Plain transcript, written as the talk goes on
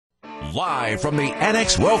Live from the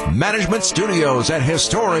Annex Wealth Management Studios at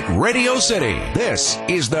historic Radio City, this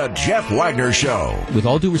is the Jeff Wagner Show. With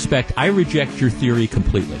all due respect, I reject your theory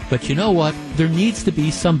completely. But you know what? There needs to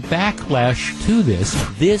be some backlash to this.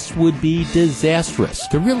 This would be disastrous.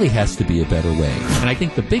 There really has to be a better way. And I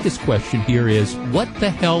think the biggest question here is, what the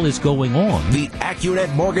hell is going on? The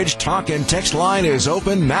AccuNet Mortgage talk and text line is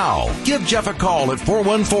open now. Give Jeff a call at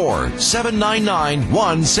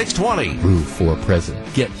 414-799-1620. Rue for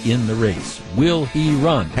president. Get in the race. Will he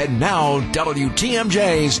run? And now,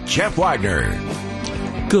 WTMJ's Jeff Wagner.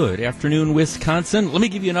 Good afternoon, Wisconsin. Let me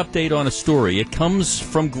give you an update on a story. It comes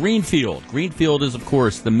from Greenfield. Greenfield is, of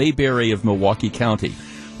course, the Mayberry of Milwaukee County.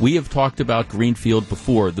 We have talked about Greenfield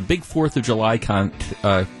before. The big 4th of July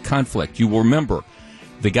conflict. You will remember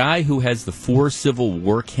the guy who has the 4 Civil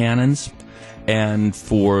War cannons, and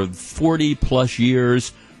for 40-plus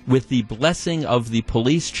years, with the blessing of the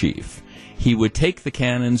police chief, he would take the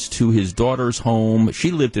cannons to his daughter's home. She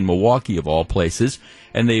lived in Milwaukee, of all places,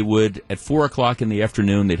 and they would, at 4 o'clock in the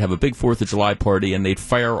afternoon, they'd have a big 4th of July party, and they'd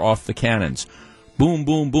fire off the cannons. Boom,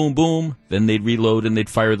 boom, boom, boom. Then they'd reload, and they'd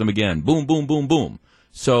fire them again. Boom, boom, boom, boom.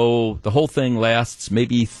 So the whole thing lasts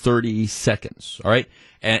maybe 30 seconds, all right?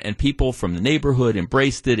 And people from the neighborhood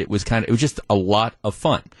embraced it. It was just a lot of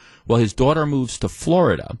fun. Well, his daughter moves to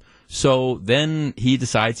Florida. So then he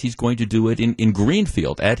decides he's going to do it in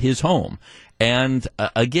Greenfield at his home. And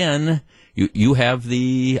again, you have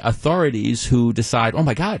the authorities who decide, oh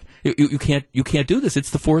my God, you can't do this.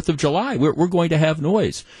 It's the 4th of July. We're going to have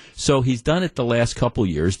noise. So he's done it the last couple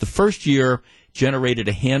years. The first year generated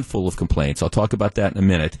a handful of complaints. I'll talk about that in a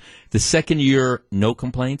minute. The second year, no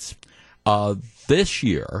complaints. This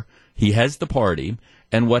year, he has the party.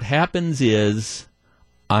 And what happens is,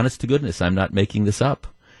 honest to goodness, I'm not making this up.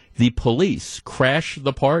 The police crash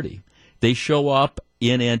the party. They show up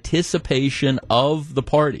in anticipation of the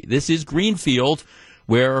party. This is Greenfield,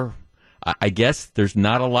 where I guess there's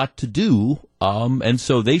not a lot to do. And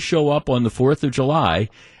so they show up on the 4th of July,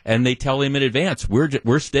 and they tell him in advance,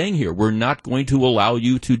 we're staying here. We're not going to allow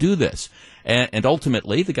you to do this. And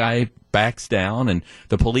ultimately, the guy backs down, and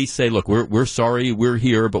the police say, look, we're sorry, we're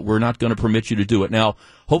here, but we're not going to permit you to do it. Now,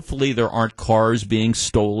 hopefully there aren't cars being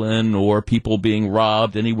stolen or people being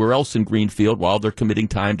robbed anywhere else in Greenfield while they're committing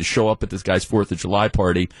time to show up at this guy's 4th of July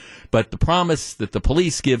party. But the promise that the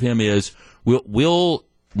police give him is, we'll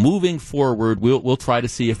moving forward, we'll try to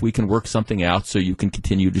see if we can work something out so you can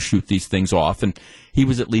continue to shoot these things off. And he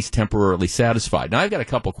was at least temporarily satisfied. Now, I've got a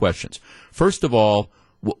couple questions. First of all,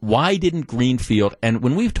 why didn't Greenfield, and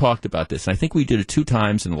when we've talked about this, and I think we did it 2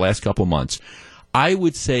 times in the last couple of months, I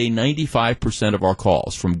would say 95% of our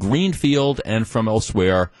calls from Greenfield and from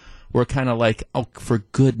elsewhere were kind of like, oh, for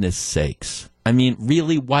goodness sakes. I mean,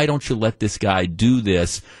 really, why don't you let this guy do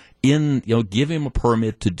this give him a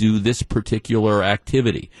permit to do this particular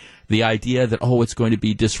activity? The idea that, it's going to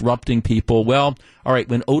be disrupting people. Well, all right,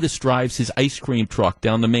 when Otis drives his ice cream truck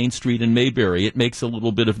down the main street in Mayberry, it makes a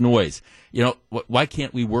little bit of noise. Why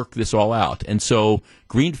can't we work this all out? And so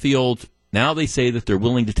Greenfield, now they say that they're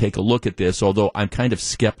willing to take a look at this, although I'm kind of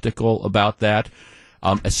skeptical about that,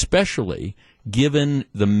 especially given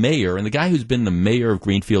the mayor, and the guy who's been the mayor of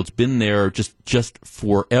Greenfield's been there just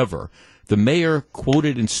forever. The mayor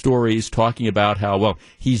quoted in stories talking about how,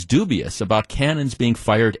 he's dubious about cannons being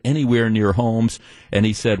fired anywhere near homes. And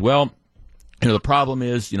he said, the problem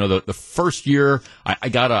is, the first year I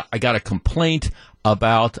got a complaint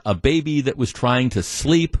about a baby that was trying to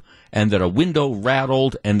sleep and that a window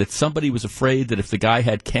rattled and that somebody was afraid that if the guy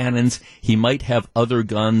had cannons, he might have other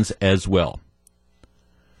guns as well.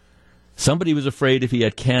 Somebody was afraid if he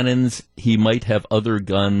had cannons, he might have other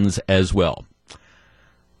guns as well.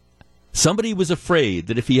 Somebody was afraid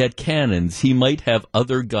that if he had cannons, he might have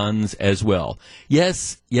other guns as well.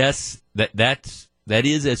 Yes, that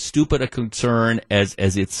is as stupid a concern as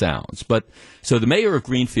it sounds. But so the mayor of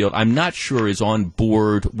Greenfield, I'm not sure, is on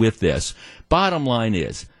board with this. Bottom line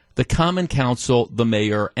is, the Common Council, the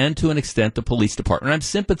mayor, and to an extent the police department. I'm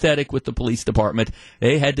sympathetic with the police department.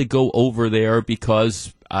 They had to go over there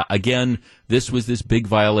because, again, this was this big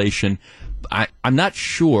violation. I'm not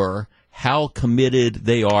sure how committed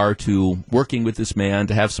they are to working with this man,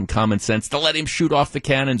 to have some common sense, to let him shoot off the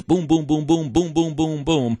cannons, boom, boom, boom, boom, boom, boom, boom,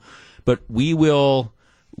 boom. But we will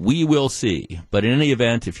see. But in any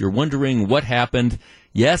event, if you're wondering what happened,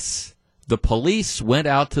 yes, the police went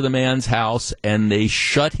out to the man's house and they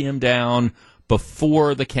shut him down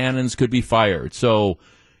before the cannons could be fired. So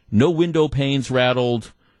no window panes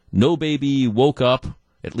rattled, no baby woke up,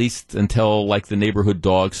 at least until like the neighborhood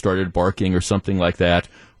dog started barking or something like that.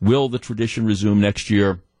 Will the tradition resume next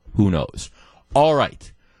year? Who knows? All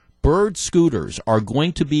right. bird scooters are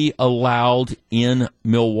going to be allowed in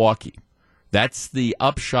Milwaukee. That's the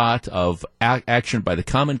upshot of action by the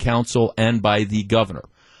Common Council and by the governor.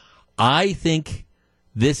 I think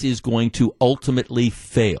this is going to ultimately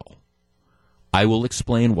fail. I will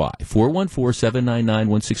explain why.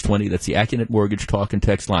 414-799-1620. That's the Acunet Mortgage Talk and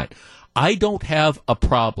Text line. I don't have a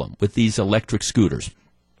problem with these electric scooters.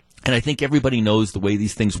 And I think everybody knows the way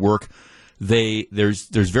these things work. There's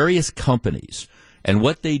various companies, and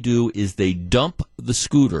what they do is they dump the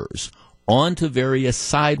scooters onto various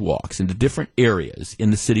sidewalks into different areas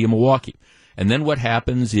in the city of Milwaukee. And then what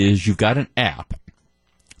happens is you've got an app,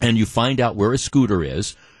 and you find out where a scooter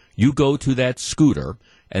is. You go to that scooter,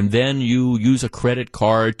 and then you use a credit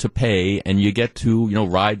card to pay, and you get to,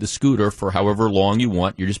 ride the scooter for however long you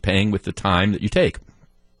want. You're just paying with the time that you take.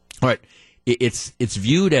 All right. It's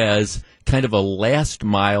viewed as kind of a last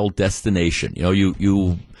mile destination.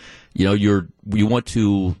 You want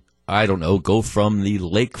to, I don't know, go from the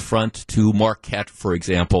lakefront to Marquette, for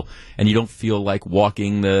example, and you don't feel like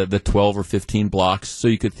walking the 12 or 15 blocks, so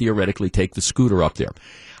you could theoretically take the scooter up there.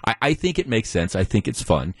 I think it makes sense. I think it's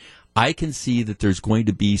fun. I can see that there's going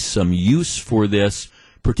to be some use for this,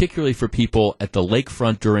 particularly for people at the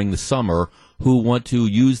lakefront during the summer who want to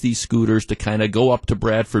use these scooters to kind of go up to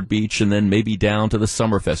Bradford Beach and then maybe down to the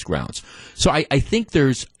Summerfest grounds. So I think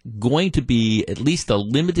there's going to be at least a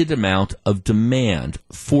limited amount of demand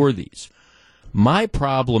for these. My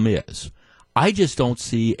problem is I just don't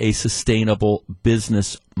see a sustainable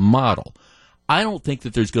business model. I don't think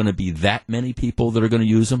that there's going to be that many people that are going to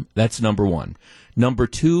use them. That's number one. Number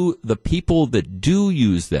two, the people that do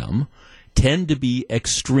use them tend to be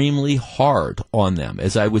extremely hard on them.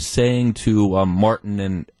 As I was saying to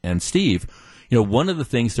Martin and Steve, one of the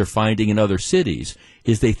things they're finding in other cities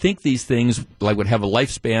is they think these things would have a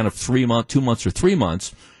lifespan of 2 months or 3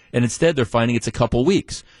 months, and instead they're finding it's a couple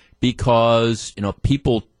weeks because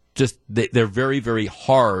people just they're very, very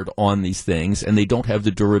hard on these things, and they don't have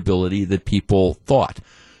the durability that people thought.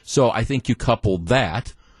 So I think you couple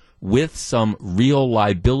that with some real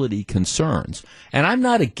liability concerns. And I'm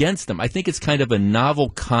not against them. I think it's kind of a novel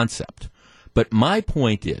concept. But my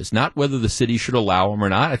point is not whether the city should allow them or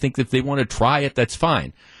not. I think if they want to try it, that's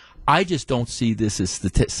fine. I just don't see this as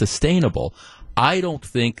sustainable. I don't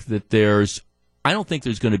think there's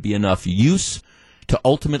going to be enough use to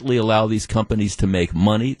ultimately allow these companies to make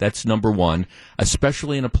money. That's number one,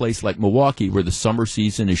 especially in a place like Milwaukee where the summer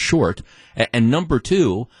season is short. And number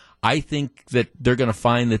two, I think that they're going to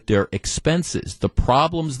find that their expenses, the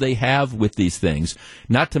problems they have with these things,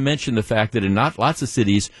 not to mention the fact that in not lots of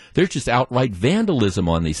cities, there's just outright vandalism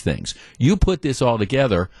on these things. You put this all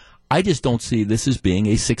together, I just don't see this as being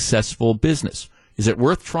a successful business. Is it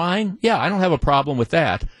worth trying? Yeah, I don't have a problem with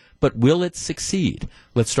that. But will it succeed?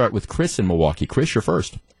 Let's start with Chris in Milwaukee. Chris, you're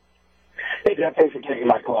first. Hey, Jeff, thanks for taking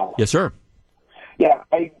my call. Yes, sir. Yeah,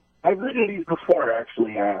 I've ridden these before,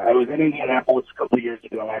 actually. I was in Indianapolis a couple of years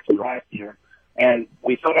ago, actually last year, and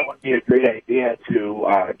we thought it would be a great idea to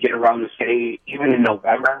get around the city, even in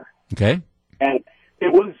November. Okay. And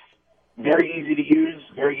it was very easy to use,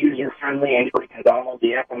 very user-friendly. Anybody can download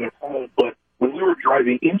the app on their phone. But when we were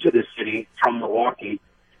driving into the city from Milwaukee,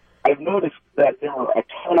 I've noticed that there were a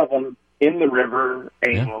ton of them in the river,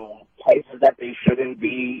 places that they shouldn't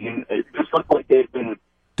be. And it just looked like they'd been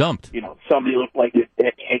dumped. Somebody looked like it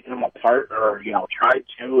had taken them apart or, tried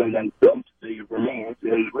to and then dumped the remains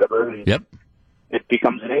in the river. And it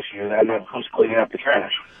becomes an issue. Then who's cleaning up the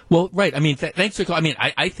trash? Well, right. I mean, thanks for calling. I mean,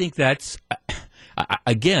 I think that's,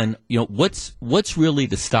 again, what's really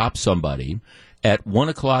to stop somebody at 1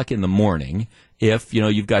 o'clock in the morning if,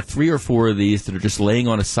 you've got 3 or 4 of these that are just laying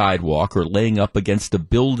on a sidewalk or laying up against a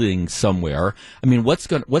building somewhere. I mean, what's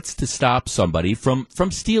to stop somebody from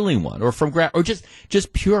stealing one or or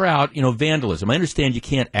just pure out, vandalism? I understand you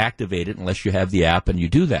can't activate it unless you have the app and you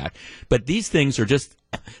do that. But these things are just,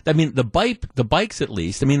 I mean, the bikes at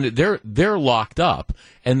least, I mean, they're locked up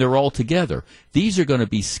and they're all together. These are going to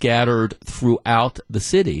be scattered throughout the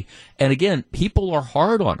city. And again, people are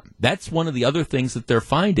hard on them. That's one of the other things that they're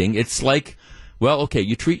finding. It's like, well, okay,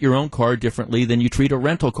 you treat your own car differently than you treat a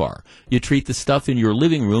rental car. You treat the stuff in your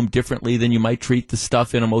living room differently than you might treat the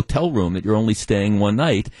stuff in a motel room that you're only staying one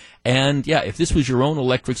night. And, yeah, if this was your own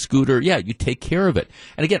electric scooter, yeah, you take care of it.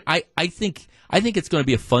 And, again, I think it's going to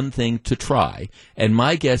be a fun thing to try. And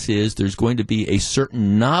my guess is there's going to be a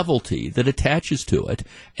certain novelty that attaches to it.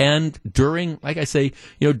 And during, like I say,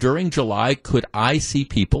 during July, could I see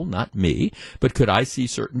people, not me, but could I see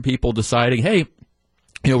certain people deciding, hey,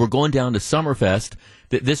 we're going down to Summerfest,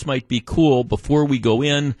 that this might be cool. Before we go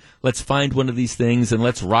in, let's find one of these things and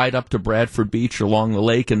let's ride up to Bradford Beach along the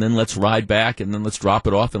lake, and then let's ride back, and then let's drop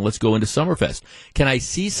it off and let's go into Summerfest. Can I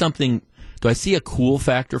see something? Do I see a cool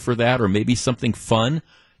factor for that, or maybe something fun?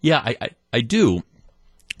 Yeah, I do.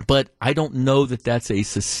 But I don't know that that's a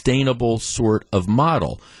sustainable sort of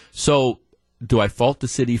model. So do I fault the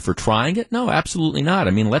city for trying it? No, absolutely not.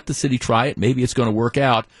 I mean, let the city try it. Maybe it's going to work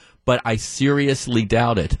out, but I seriously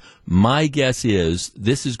doubt it. My guess is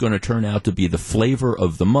this is going to turn out to be the flavor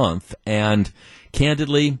of the month. And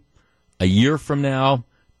candidly, a year from now,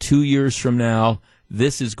 2 years from now,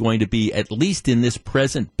 this is going to be, at least in this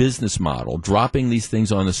present business model, dropping these things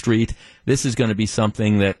on the street, this is going to be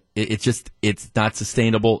something that it's not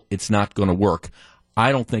sustainable. It's not going to work.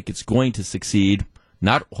 I don't think it's going to succeed.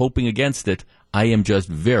 Not hoping against it. I am just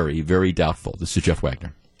very, very doubtful. This is Jeff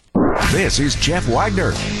Wagner. This is Jeff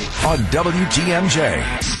Wagner on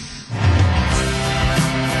WTMJ.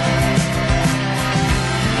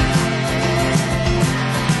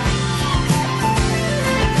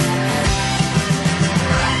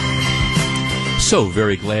 So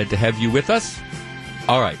very glad to have you with us.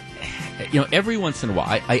 All right. Every once in a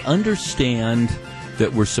while, I understand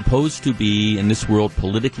that we're supposed to be, in this world,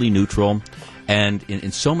 politically neutral. And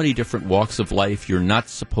in so many different walks of life, you're not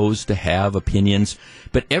supposed to have opinions.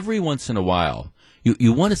 But every once in a while,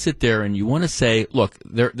 you want to sit there and you want to say, look,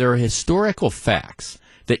 there are historical facts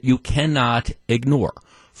that you cannot ignore.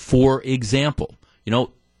 For example,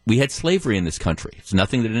 we had slavery in this country. It's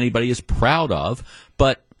nothing that anybody is proud of,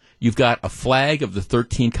 but you've got a flag of the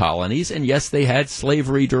 13 colonies, and yes, they had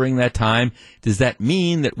slavery during that time. Does that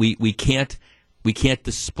mean that we can't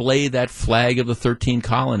display that flag of the 13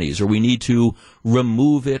 colonies, or we need to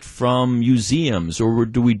remove it from museums, or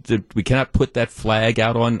we cannot put that flag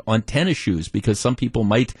out on tennis shoes because some people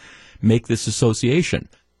might make this association?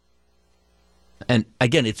 And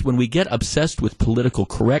again, it's when we get obsessed with political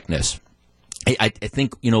correctness, I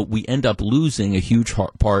think, we end up losing a huge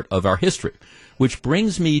part of our history. Which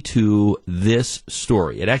brings me to this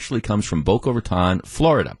story. It actually comes from Boca Raton,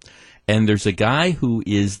 Florida. And there's a guy who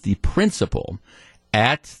is the principal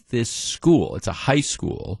at this school. It's a high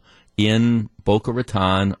school in Boca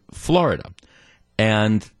Raton, Florida.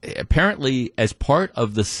 And apparently, as part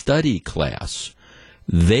of the study class,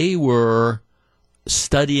 they were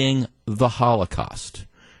studying the Holocaust.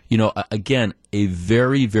 Again, a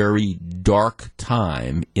very, very dark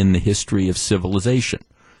time in the history of civilization.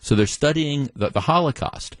 So they're studying the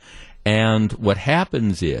Holocaust. And what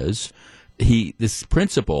happens is this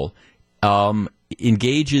principal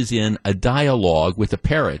engages in a dialogue with a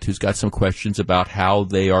parent who's got some questions about how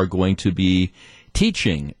they are going to be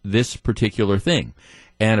teaching this particular thing.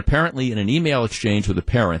 And apparently in an email exchange with a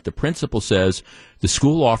parent, the principal says the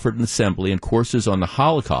school offered an assembly and courses on the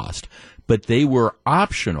Holocaust, but they were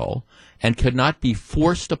optional and could not be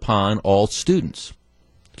forced upon all students.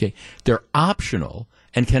 Okay, they're optional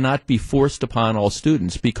and cannot be forced upon all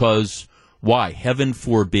students because, why? Heaven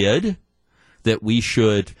forbid that we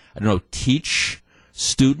should, teach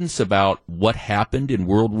students about what happened in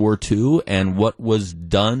World War II and what was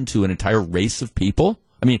done to an entire race of people?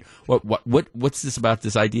 I mean, what's this about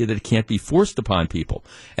this idea that it can't be forced upon people?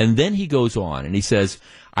 And then he goes on and he says,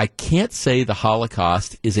 I can't say the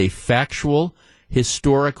Holocaust is a factual,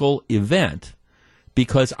 historical event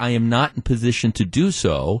because I am not in position to do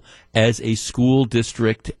so as a school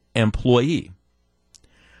district employee.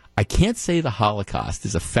 I can't say the Holocaust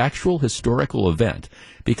is a factual, historical event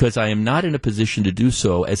because I am not in a position to do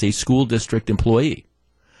so as a school district employee.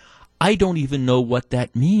 I don't even know what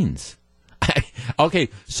that means. Okay,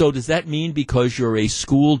 so does that mean because you're a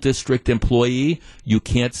school district employee, you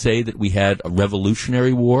can't say that we had a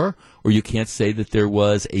Revolutionary War, or you can't say that there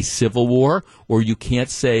was a Civil War, or you can't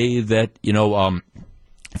say that,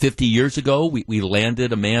 50 years ago, we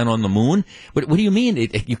landed a man on the moon? What do you mean?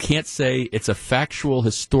 You can't say it's a factual,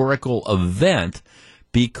 historical event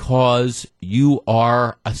because you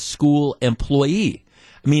are a school employee.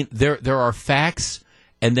 I mean, there are facts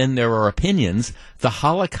and then there are opinions. The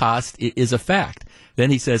Holocaust is a fact.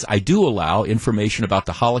 Then he says, I do allow information about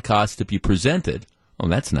the Holocaust to be presented. Oh,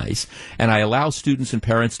 that's nice. And I allow students and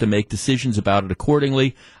parents to make decisions about it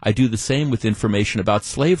accordingly. I do the same with information about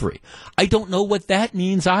slavery. I don't know what that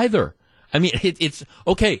means either. I mean, it's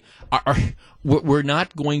okay. We're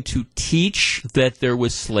not going to teach that there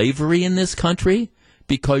was slavery in this country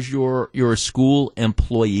because you're a school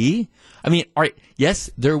employee. I mean, all right,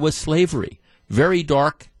 yes, there was slavery. Very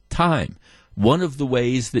dark time. One of the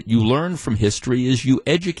ways that you learn from history is you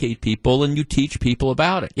educate people and you teach people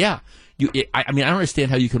about it. Yeah. I don't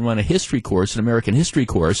understand how you can run a history course, an American history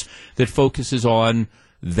course, that focuses on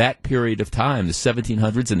that period of time, the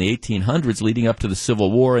 1700s and the 1800s, leading up to the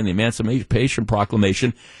Civil War and the Emancipation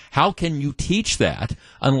Proclamation. How can you teach that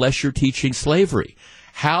unless you're teaching slavery?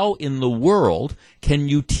 How in the world can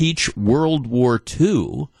you teach World War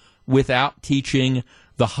II without teaching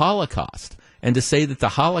the Holocaust? And to say that the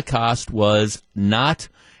Holocaust was not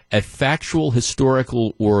a factual,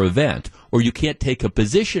 historical, or event, or you can't take a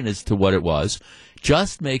position as to what it was,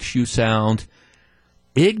 just makes you sound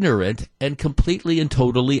ignorant and completely and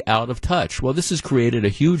totally out of touch. Well, this has created a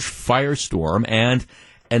huge firestorm and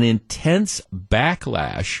an intense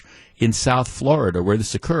backlash in South Florida where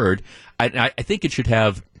this occurred. I think it should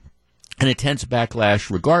have an intense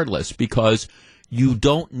backlash regardless, because you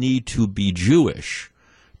don't need to be Jewish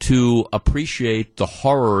to appreciate the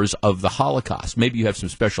horrors of the Holocaust. Maybe you have some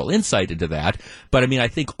special insight into that, but I mean, I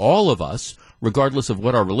think all of us, regardless of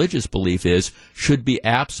what our religious belief is, should be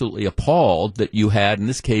absolutely appalled that you had, in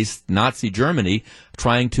this case, Nazi Germany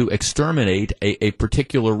trying to exterminate a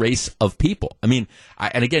particular race of people. I mean,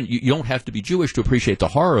 and again, you don't have to be Jewish to appreciate the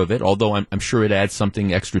horror of it, although I'm sure it adds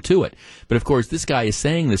something extra to it. But of course, this guy is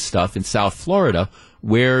saying this stuff in South Florida,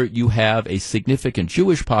 where you have a significant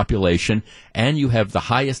Jewish population and you have the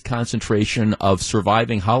highest concentration of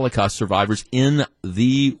surviving Holocaust survivors in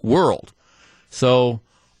the world. So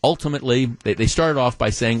ultimately, they started off by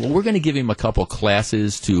saying, well, we're going to give him a couple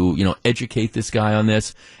classes to, educate this guy on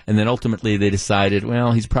this. And then ultimately they decided,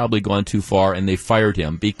 well, he's probably gone too far, and they fired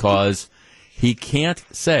him because he can't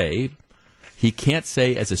say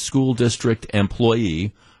as a school district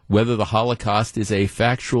employee whether the Holocaust is a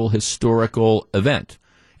factual historical event.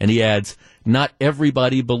 And he adds, not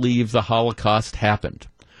everybody believes the Holocaust happened.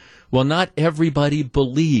 Well, not everybody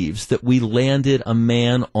believes that we landed a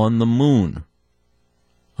man on the moon.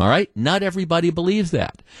 All right? Not everybody believes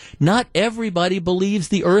that. Not everybody believes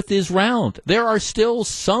the earth is round. There are still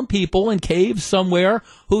some people in caves somewhere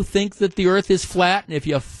who think that the earth is flat, and if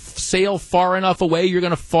you sail far enough away, you're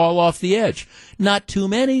going to fall off the edge. Not too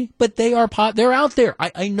many, but they're out there.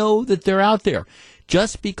 I know that they're out there.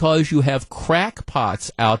 Just because you have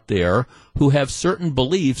crackpots out there who have certain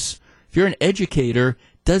beliefs, if you're an educator,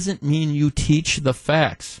 doesn't mean you teach the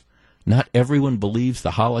facts. Not everyone believes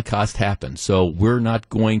the Holocaust happened, so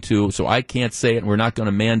I can't say it, and we're not going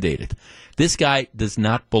to mandate it. This guy does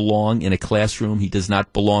not belong in a classroom. He does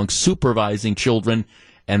not belong supervising children,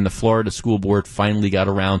 and the Florida School Board finally got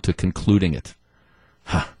around to concluding it.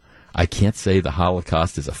 I can't say the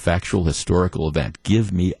Holocaust is a factual historical event.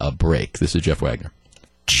 Give me a break. This is Jeff Wagner.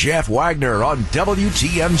 Jeff Wagner on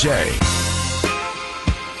WTMJ.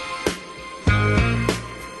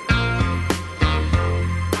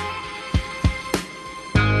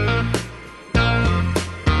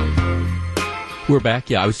 We're back.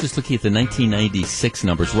 Yeah, I was just looking at the 1996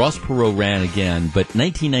 numbers. Ross Perot ran again, but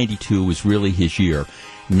 1992 was really his year.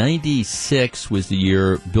 96 was the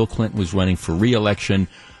year Bill Clinton was running for re-election.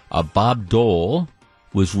 Bob Dole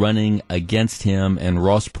was running against him, and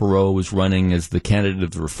Ross Perot was running as the candidate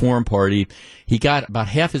of the Reform Party. He got about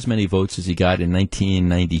half as many votes as he got in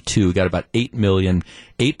 1992. He got about 8 million,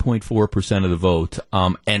 8.4% of the vote.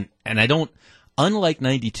 And I don't... Unlike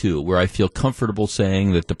 92, where I feel comfortable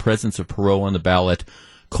saying that the presence of Perot on the ballot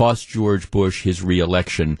cost George Bush his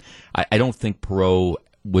re-election, I don't think Perot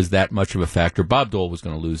was that much of a factor. Bob Dole was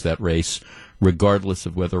going to lose that race, regardless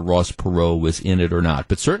of whether Ross Perot was in it or not.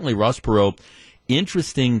 But certainly Ross Perot,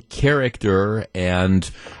 interesting character, and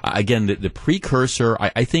again, the precursor.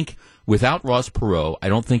 I think without Ross Perot, I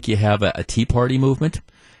don't think you have a Tea Party movement.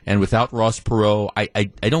 And without Ross Perot,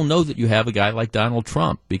 I don't know that you have a guy like Donald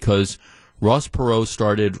Trump, because Ross Perot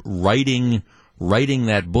started writing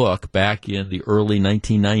that book back in the early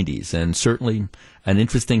 1990s, and certainly an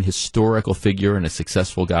interesting historical figure and a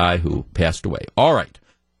successful guy who passed away. All right.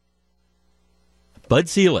 Bud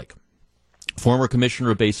Selig, former commissioner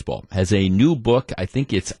of baseball, has a new book. I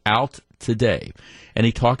think it's out today. And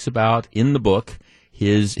he talks about, in the book,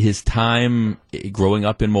 his time growing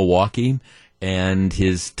up in Milwaukee, and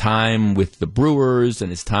his time with the Brewers,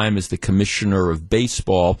 and his time as the commissioner of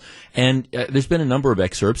baseball. And there's been a number of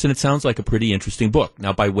excerpts, and it sounds like a pretty interesting book.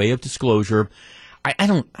 Now, by way of disclosure,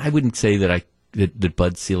 I wouldn't say that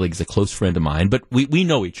Bud Selig is a close friend of mine, but we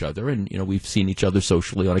know each other, and we've seen each other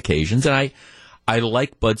socially on occasions, and I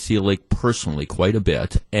like Bud Selig personally quite a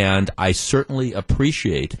bit, and I certainly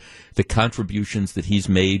appreciate the contributions that he's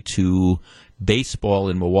made to baseball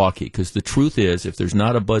in Milwaukee, because the truth is, if there's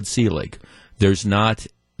not a Bud Selig, there's not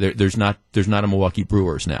a Milwaukee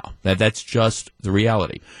Brewers now. That's just the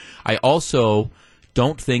reality. I also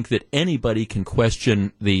don't think that anybody can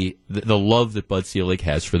question the love that Bud Selig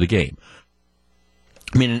has for the game.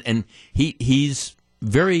 I mean, and he's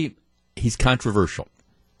controversial.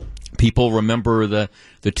 People remember the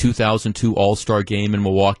 2002 All-Star game in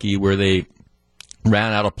Milwaukee where they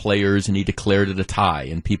ran out of players and he declared it a tie,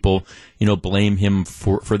 and people, blame him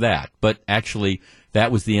for that. But actually,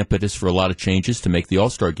 that was the impetus for a lot of changes to make the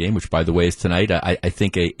All-Star game, which, by the way, is tonight, I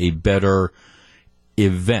think a better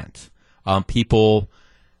event. People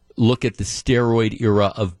look at the steroid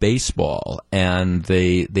era of baseball, and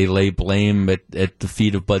they lay blame at the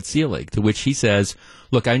feet of Bud Selig, to which he says,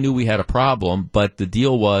 look, I knew we had a problem, but the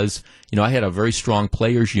deal was, I had a very strong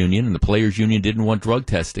players union, and the players union didn't want drug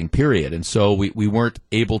testing, period. And so we weren't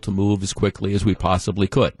able to move as quickly as we possibly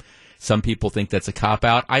could. Some people think that's a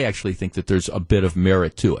cop-out. I actually think that there's a bit of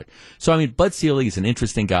merit to it. So, Bud Selig is an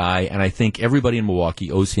interesting guy, and I think everybody in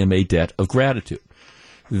Milwaukee owes him a debt of gratitude.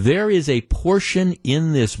 There is a portion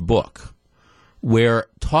in this book where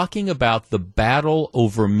talking about the battle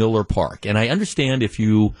over Miller Park, and I understand if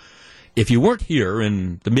you weren't here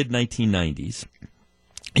in the mid-1990s,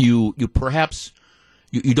 you perhaps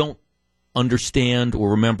don't understand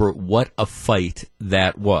or remember what a fight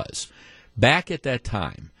that was. Back at that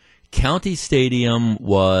time, County Stadium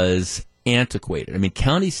was antiquated.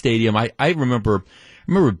 County Stadium, I remember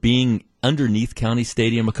being underneath County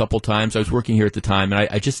Stadium a couple times. I was working here at the time, and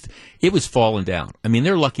it was falling down.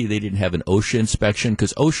 They're lucky they didn't have an OSHA inspection,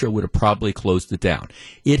 because OSHA would have probably closed it down.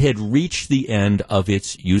 It had reached the end of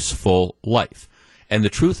its useful life. And the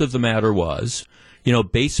truth of the matter was,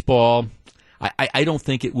 baseball, I don't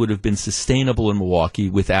think it would have been sustainable in Milwaukee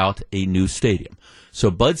without a new stadium. So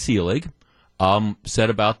Bud Selig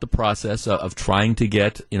said about the process of trying to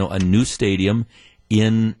get, a new stadium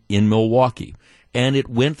in Milwaukee. And it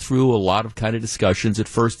went through a lot of kind of discussions. At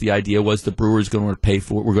first, the idea was the Brewers were going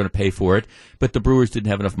to pay for it, but the Brewers didn't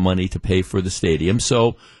have enough money to pay for the stadium.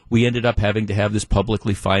 So we ended up having to have this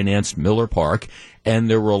publicly financed Miller Park, and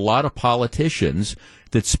there were a lot of politicians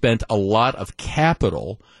that spent a lot of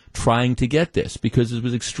capital trying to get this because it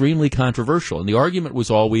was extremely controversial. And the argument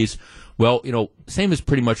was always, well, same as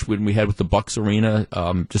pretty much when we had with the Bucks Arena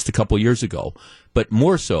just a couple years ago, but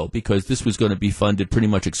more so because this was going to be funded pretty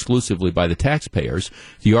much exclusively by the taxpayers.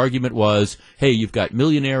 The argument was, hey, you've got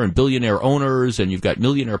millionaire and billionaire owners and you've got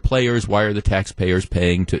millionaire players. Why are the taxpayers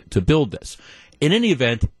paying to build this? In any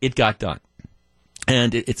event, it got done.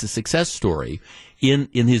 And it's a success story. In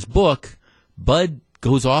his book, Bud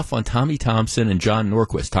goes off on Tommy Thompson and John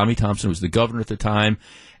Norquist. Tommy Thompson was the governor at the time,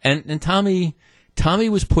 and Tommy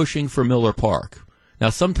was pushing for Miller Park. Now,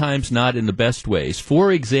 sometimes not in the best ways.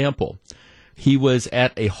 For example, he was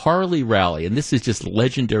at a Harley rally, and this is just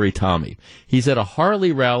legendary Tommy. He's at a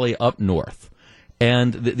Harley rally up north,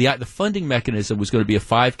 and the funding mechanism was going to be a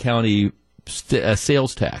 5-county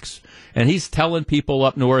sales tax. And he's telling people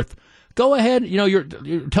up north, go ahead,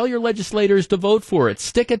 tell your legislators to vote for it.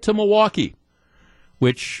 Stick it to Milwaukee,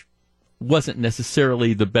 which wasn't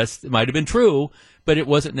necessarily the best. It might have been true, but it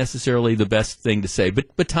wasn't necessarily the best thing to say.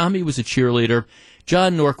 But Tommy was a cheerleader.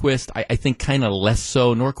 John Norquist, I think kind of less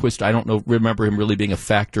so. Norquist, I don't remember him really being a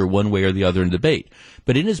factor one way or the other in debate.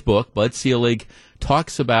 But in his book, Bud Selig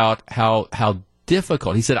talks about how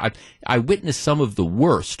difficult. He said, I witnessed some of the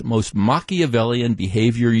worst, most Machiavellian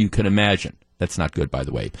behavior you can imagine. That's not good, by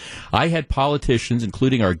the way. I had politicians,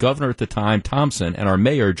 including our governor at the time, Thompson, and our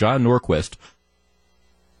mayor, John Norquist,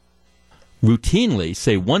 routinely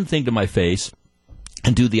say one thing to my face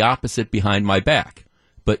and do the opposite behind my back.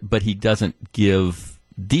 But he doesn't give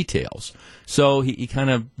details. So he kind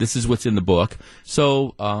of, this is what's in the book.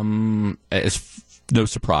 So, no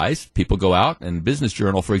surprise, people go out, and Business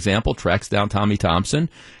Journal, for example, tracks down Tommy Thompson,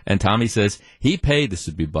 and Tommy says, this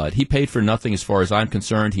would be Bud, he paid for nothing as far as I'm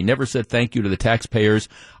concerned. He never said thank you to the taxpayers.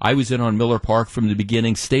 I was in on Miller Park from the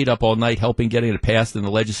beginning, stayed up all night helping getting it passed in the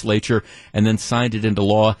legislature, and then signed it into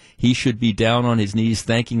law. He should be down on his knees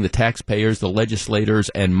thanking the taxpayers, the legislators,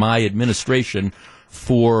 and my administration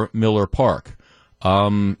for Miller Park.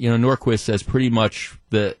 Norquist says pretty much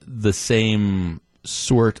the same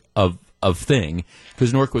sort of thing,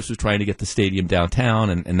 because Norquist was trying to get the stadium downtown,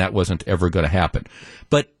 and that wasn't ever going to happen.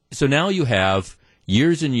 But so now you have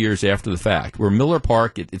years and years after the fact, where Miller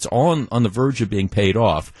Park, it's on the verge of being paid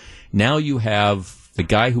off. Now you have the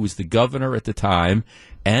guy who was the governor at the time,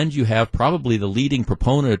 and you have probably the leading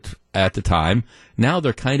proponent at the time. Now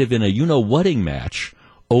they're kind of in a you-know-whating match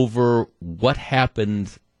over what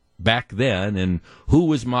happened back then and who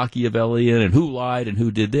was Machiavellian and who lied and who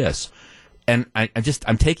did this. And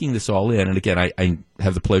I'm taking this all in. And again, I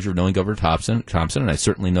have the pleasure of knowing Governor Thompson, and I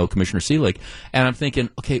certainly know Commissioner Selig. And I'm thinking,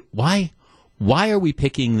 okay, why are we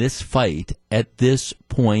picking this fight at this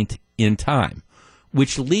point in time?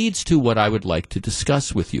 Which leads to what I would like to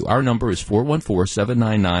discuss with you. Our number is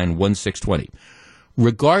 414-799-1620.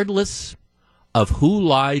 Regardless of who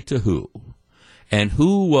lied to who, and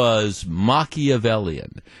who was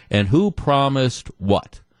Machiavellian, and who promised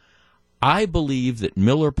what, I believe that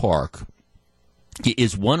Miller Park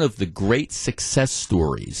is one of the great success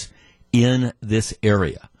stories in this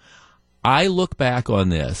area. I look back on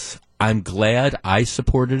this. I'm glad I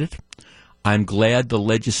supported it. I'm glad the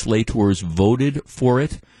legislators voted for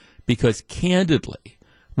it, because candidly,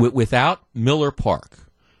 without Miller Park,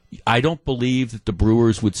 I don't believe that the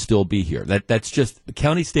Brewers would still be here. That's just the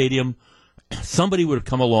county stadium. Somebody would have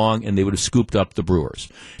come along and they would have scooped up the Brewers.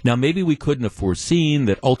 Now, maybe we couldn't have foreseen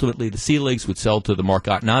that ultimately the Sea Leagues would sell to the Mark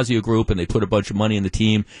Attanasio Group and they put a bunch of money in the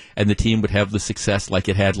team and the team would have the success like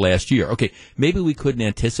it had last year. Okay, maybe we couldn't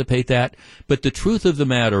anticipate that, but the truth of the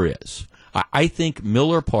matter is, I think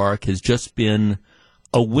Miller Park has just been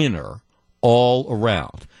a winner all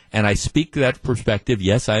around. And I speak to that perspective.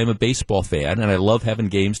 Yes, I am a baseball fan, and I love having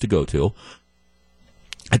games to go to.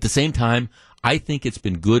 At the same time, I think it's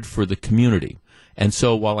been good for the community. And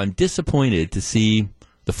so while I'm disappointed to see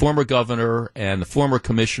the former governor and the former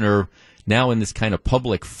commissioner now in this kind of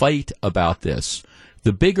public fight about this,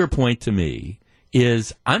 the bigger point to me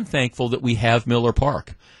is I'm thankful that we have Miller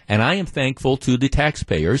Park. And I am thankful to the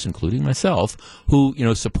taxpayers, including myself, who,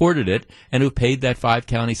 supported it and who paid that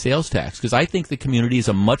 5-county sales tax. Because I think the community is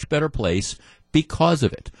a much better place because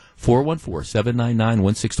of it.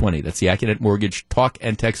 414-799-1620. That's the Accunet Mortgage talk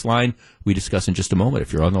and text line. We discuss in just a moment.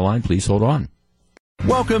 If you're on the line, please hold on.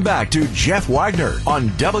 Welcome back to Jeff Wagner on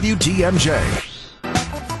WTMJ.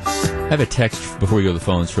 I have a text before we go to the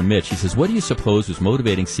phones from Mitch. He says, what do you suppose was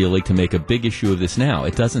motivating Sea League to make a big issue of this now?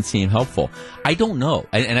 It doesn't seem helpful. I don't know.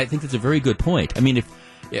 And I think that's a very good point. I mean,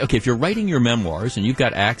 if you're writing your memoirs and you've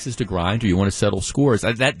got axes to grind or you want to settle scores,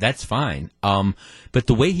 that's fine. But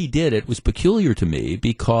the way he did it was peculiar to me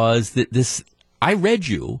because I read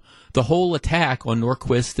you the whole attack on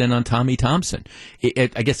Norquist and on Tommy Thompson. I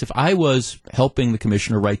guess if I was helping the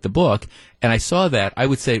commissioner write the book and I saw that, I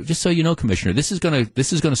would say, just so you know, Commissioner, this is going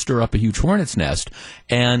to stir up a huge hornet's nest.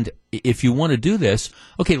 And if you want to do this,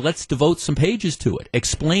 okay, let's devote some pages to it.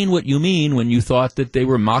 Explain what you mean when you thought that they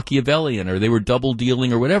were Machiavellian or they were double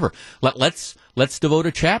dealing or whatever. Let's devote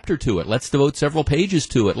a chapter to it. Let's devote several pages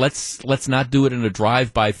to it. Let's not do it in a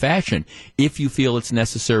drive-by fashion if you feel it's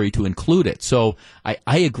necessary to include it. So I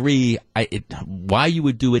agree. Why you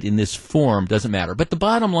would do it in this form doesn't matter. But the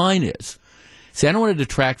bottom line is, see, I don't want to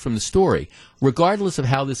detract from the story. Regardless of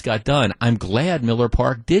how this got done, I'm glad Miller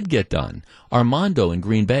Park did get done. Armando in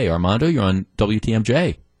Green Bay. Armando, you're on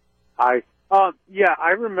WTMJ. Hi. Yeah,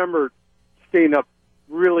 I remember staying up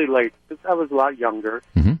really late because I was a lot younger.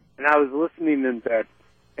 Mm-hmm. And I was listening in bed,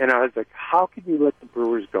 and I was like, how could you let the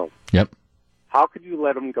Brewers go? Yep. How could you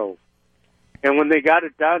let them go? And when they got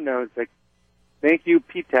it done, I was like, thank you,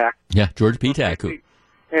 Petak. Yeah, George Petak.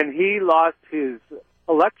 And he lost his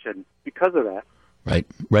election because of that. Right.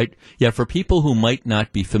 Yeah, for people who might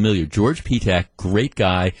not be familiar, George Petak, great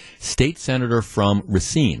guy, state senator from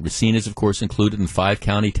Racine. Racine is, of course, included in the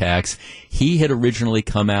 5-county tax. He had originally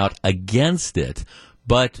come out against it,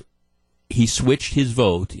 but he switched his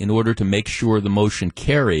vote in order to make sure the motion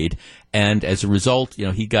carried, and as a result,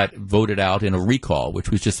 he got voted out in a recall, which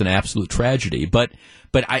was just an absolute tragedy. But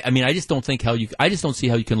I just don't think I just don't see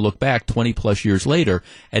how you can look back 20 plus years later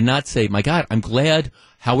and not say, my God, I'm glad.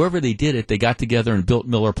 However they did it, they got together and built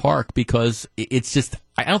Miller Park, because it's just,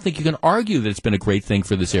 I don't think you can argue that it's been a great thing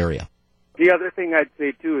for this area. The other thing I'd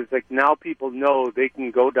say too is like now people know they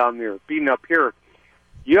can go down there. Being up here,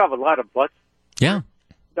 you have a lot of butts. Yeah.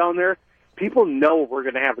 Down there. People know we're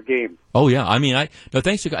going to have a game. Oh yeah, I mean,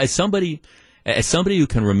 thanks to as somebody who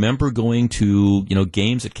can remember going to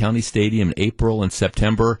games at County Stadium in April and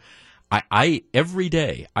September, I every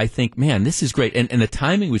day I think, man, this is great, and the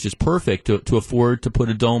timing was just perfect to afford to put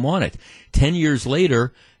a dome on it. 10 years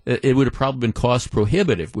later, it would have probably been cost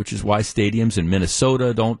prohibitive, which is why stadiums in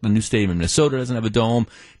Minnesota don't. The new stadium in Minnesota doesn't have a dome.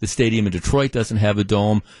 The stadium in Detroit doesn't have a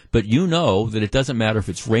dome. But you know that it doesn't matter if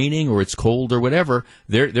it's raining or it's cold or whatever.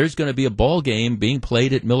 There's going to be a ball game being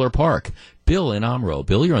played at Miller Park. Bill in Omro.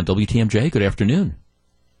 Bill, you're on WTMJ. Good afternoon.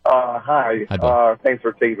 Hi. Bill. Thanks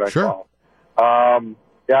for taking my Sure. call.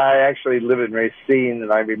 Yeah, I actually live in Racine,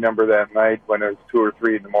 and I remember that night when it was 2 or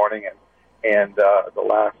 3 in the morning, and the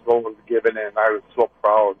last vote was given, and I was so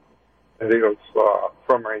proud that it was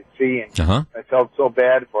from Racine. Uh-huh. I felt so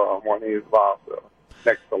bad for him when he lost the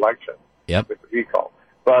next election. Yep. With the recall.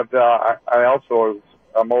 But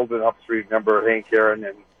I'm old enough to remember Hank Aaron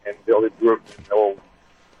and Billy Bruton and the old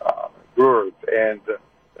Brewers. And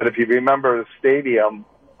if you remember the stadium,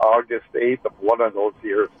 August 8th of one of those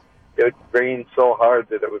years, it rained so hard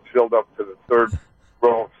that it was filled up to the third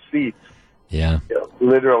row of seats. Yeah.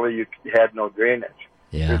 Literally, you had no drainage.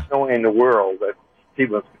 Yeah. There's no way in the world that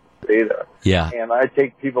people can stay there. Yeah. And I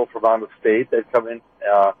take people from out of state that come in,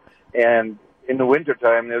 and in the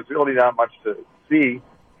wintertime, there's really not much to see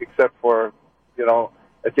except for,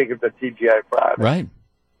 I think it's a TGI Friday. Right.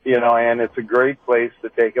 And it's a great place to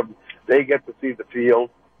take them. They get to see the field.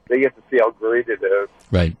 They get to see how great it is.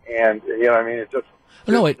 Right. And, it's just,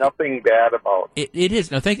 there's nothing bad about it. It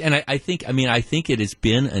is. No, I think it has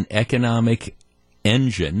been an economic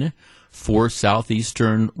engine for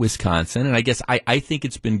southeastern Wisconsin, and I guess I think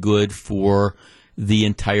it's been good for the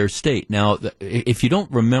entire state. Now, if you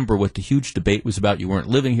don't remember what the huge debate was about, you weren't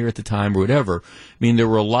living here at the time or whatever, there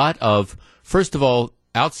were a lot of, first of all,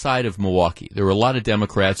 outside of Milwaukee, there were a lot of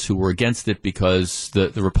Democrats who were against it because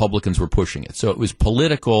the Republicans were pushing it. So it was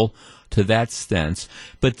political to that sense.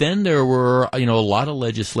 But then there were, a lot of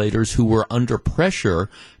legislators who were under pressure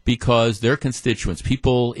because their constituents,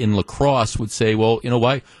 people in La Crosse, would say, well,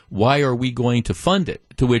 why are we going to fund it?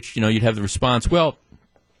 To which, you'd have the response, well,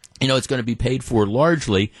 it's going to be paid for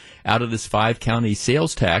largely out of this 5-county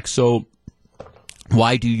sales tax. So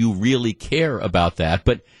why do you really care about that?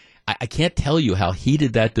 But I can't tell you how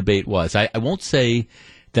heated that debate was. I won't say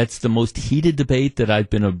that's the most heated debate that I've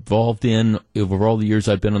been involved in over all the years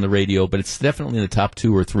I've been on the radio, but it's definitely in the top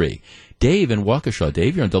 2 or 3. Dave in Waukesha.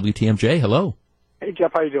 Dave, you're on WTMJ. Hello. Hey,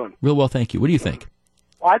 Jeff, how you doing? Real well, thank you. What do you think?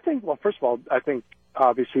 Well, first of all, I think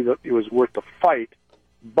obviously that it was worth the fight,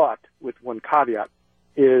 but with one caveat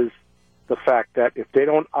is the fact that if they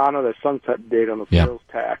don't honor the sunset date on the sales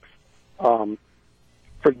tax,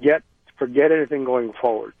 forget anything going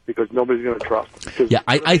forward because nobody's going to trust them. Yeah,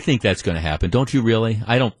 I think that's going to happen. Don't you really?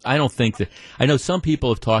 I don't think that. I know some people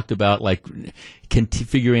have talked about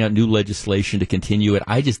figuring out new legislation to continue it.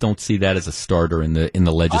 I just don't see that as a starter in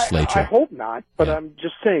the legislature. I hope not, but I'm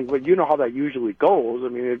just saying. Well, you know how that usually goes.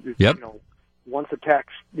 Yep. Once a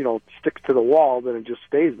tax sticks to the wall, then it just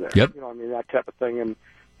stays there. Yep. That type of thing.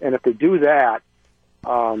 And if they do that,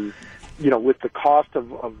 with the cost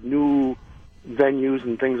of new venues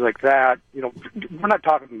and things like that, we're not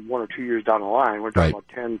talking 1 or 2 years down the line. We're talking about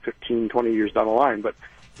 10, 15, 20 years down the line. But,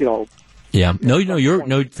 Yeah.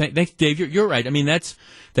 Thanks, Dave. You're right.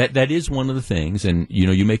 That is one of the things, and,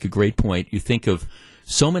 you make a great point. You think of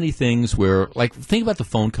so many things where, think about the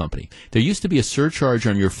phone company. There used to be a surcharge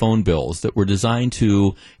on your phone bills that were designed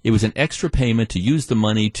it was an extra payment to use the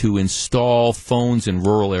money to install phones in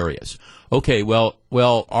rural areas. Okay, well,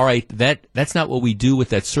 all right, that's not what we do with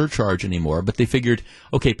that surcharge anymore, but they figured,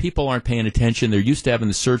 okay, people aren't paying attention, they're used to having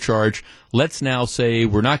the surcharge, let's now say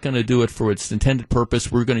we're not going to do it for its intended purpose,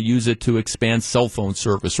 we're going to use it to expand cell phone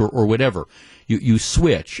service or whatever. You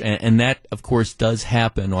switch, and that, of course, does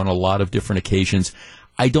happen on a lot of different occasions.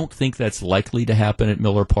 I don't think that's likely to happen at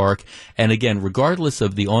Miller Park. And again, regardless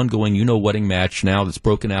of the ongoing you-know-whatting match now that's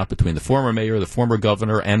broken out between the former mayor, the former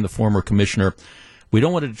governor, and the former commissioner, we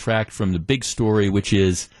don't want to detract from the big story, which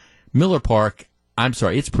is Miller Park. I'm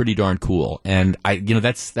sorry, it's pretty darn cool. And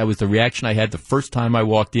that was the reaction I had the first time I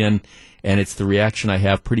walked in, and it's the reaction I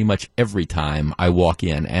have pretty much every time I walk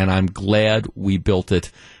in. And I'm glad we built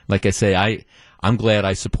it. Like I say, I'm glad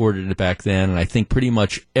I supported it back then, and I think pretty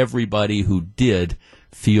much everybody who did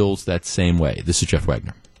feels that same way. This is Jeff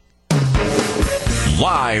Wagner.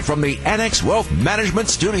 Live from the Annex Wealth Management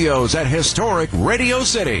Studios at historic Radio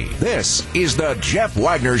City, this is the Jeff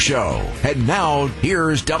Wagner Show. And now,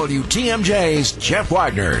 here's WTMJ's Jeff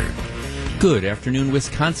Wagner. Good afternoon,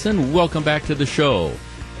 Wisconsin. Welcome back to the show.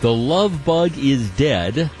 The love bug is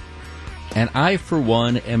dead, and I, for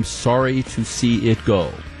one, am sorry to see it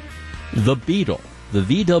go. The Beetle, the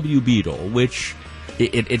VW Beetle, which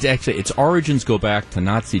its origins go back to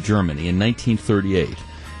Nazi Germany in 1938.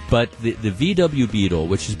 But the VW Beetle,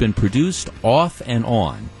 which has been produced off and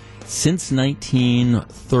on since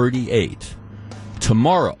 1938,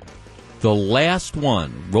 tomorrow, the last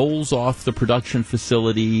one rolls off the production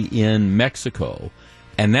facility in Mexico,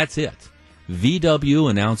 and that's it. VW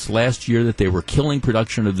announced last year that they were killing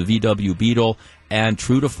production of the VW Beetle, and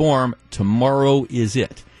true to form, tomorrow is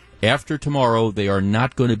it. After tomorrow, they are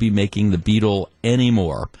not going to be making the Beetle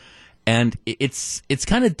anymore. And it's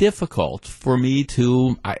kind of difficult for me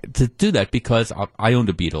to do that because I owned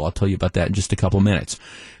a Beetle. I'll tell you about that in just a couple minutes.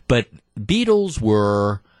 But Beetles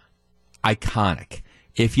were iconic.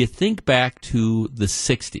 If you think back to the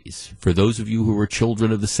 60s, for those of you who were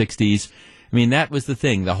children of the 60s, that was the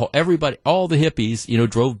thing. All the hippies,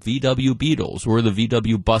 drove VW Beetles or the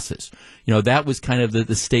VW buses. That was kind of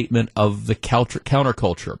the statement of the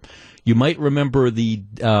counterculture. You might remember the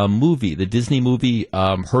Disney movie,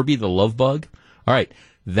 Herbie the Love Bug. All right,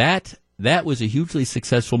 that that was a hugely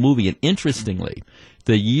successful movie. And interestingly,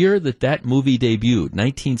 the year that movie debuted,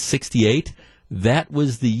 1968, that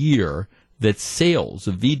was the year that sales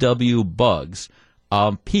of VW Bugs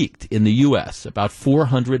peaked in the U.S., about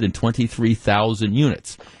 423,000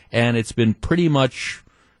 units. And it's been pretty much,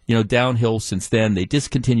 downhill since then. They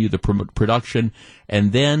discontinued the production,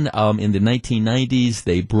 and then in the 1990s,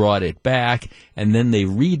 they brought it back, and then they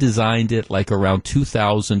redesigned it like around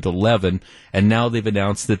 2011, and now they've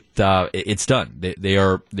announced that it's done.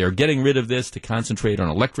 They're getting rid of this to concentrate on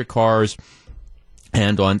electric cars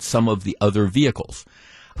and on some of the other vehicles.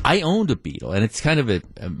 I owned a Beetle, and it's kind of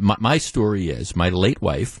my story is my late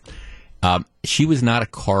wife. She was not a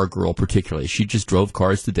car girl particularly. She just drove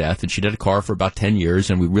cars to death, and she had a car for about 10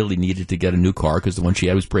 years, and we really needed to get a new car because the one she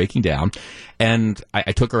had was breaking down. And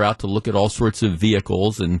I took her out to look at all sorts of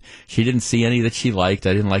vehicles, and she didn't see any that she liked.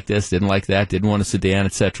 I didn't like this, didn't like that, didn't want a sedan,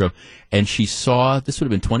 etc. And she saw, this would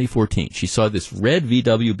have been 2014, she saw this red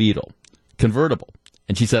VW Beetle, convertible,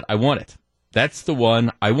 and she said, I want it. That's the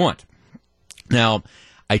one I want. Now,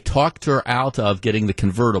 I talked her out of getting the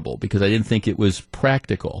convertible because I didn't think it was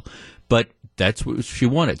practical. But that's what she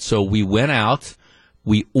wanted. So we went out,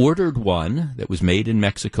 we ordered one that was made in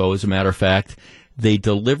Mexico, as a matter of fact. They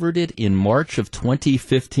delivered it in March of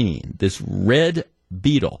 2015, this red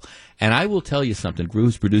Beetle. And I will tell you something, Gru,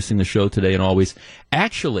 who's producing the show today and always,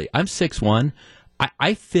 actually, I'm 6'1".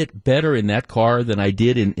 I fit better in that car than I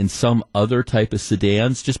did in some other type of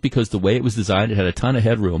sedans, just because the way it was designed, it had a ton of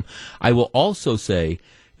headroom. I will also say,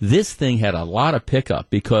 this thing had a lot of pickup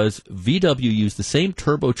because VW used the same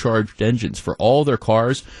turbocharged engines for all their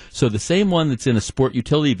cars. So the same one that's in a sport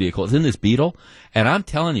utility vehicle is in this Beetle. And I'm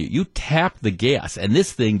telling you, you tap the gas and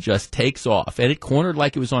this thing just takes off. And it cornered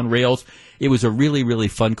like it was on rails. It was a really, really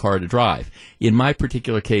fun car to drive. In my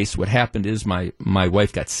particular case, what happened is my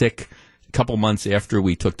wife got sick a couple months after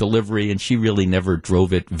we took delivery, and she really never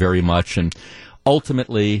drove it very much. And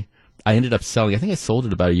ultimately, I ended up selling. I think I sold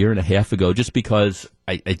it about a year and a half ago, just because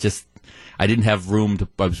I didn't have room to.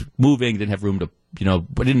 I was moving, didn't have room to. I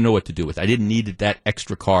didn't know what to do with it. I didn't need that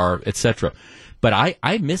extra car, etc. But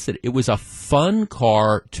I miss it. It was a fun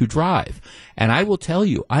car to drive, and I will tell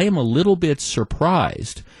you, I am a little bit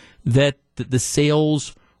surprised that the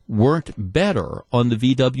sales weren't better on the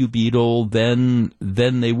VW Beetle than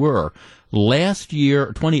they were last year,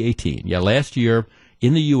 2018. Yeah, last year.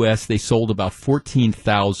 In the U.S., they sold about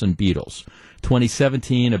 14,000 Beetles.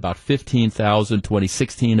 2017, about 15,000.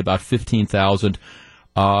 2016, about 15,000.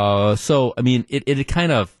 So, I mean, it had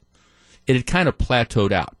kind of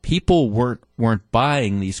plateaued out. People weren't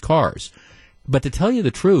buying these cars. But to tell you the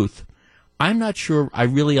truth, I'm not sure I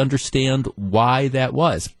really understand why that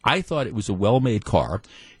was. I thought it was a well-made car.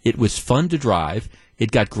 It was fun to drive. It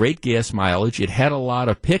got great gas mileage. It had a lot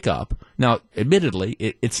of pickup. Now, admittedly,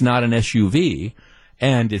 it's not an SUV.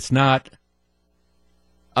 And it's not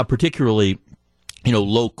a particularly,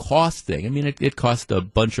 low-cost thing. I mean, it cost a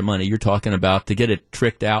bunch of money. You're talking about, to get it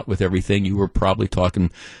tricked out with everything, you were probably talking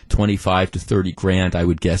 25 to 30 grand, I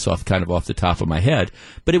would guess, off the top of my head.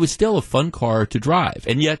 But it was still a fun car to drive.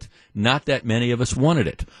 And yet, not that many of us wanted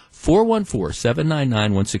it.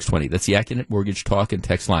 414-799-1620. That's the Accident Mortgage Talk and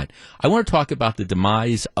Text line. I want to talk about the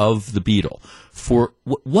demise of the Beetle. For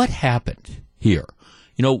what happened here?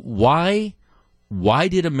 Why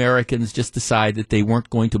did Americans just decide that they weren't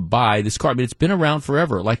going to buy this car? I mean, it's been around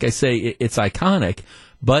forever. Like I say, it's iconic,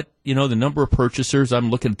 but, the number of purchasers, I'm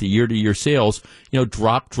looking at the year-to-year sales,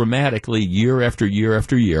 dropped dramatically year after year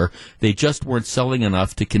after year. They just weren't selling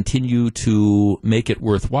enough to continue to make it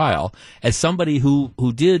worthwhile. As somebody who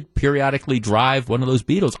did periodically drive one of those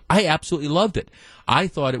Beetles, I absolutely loved it. I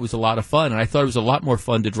thought it was a lot of fun, and I thought it was a lot more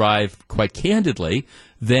fun to drive, quite candidly,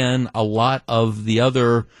 than a lot of the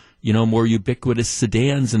other more ubiquitous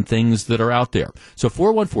sedans and things that are out there. So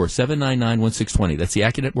 414-799-1620. That's the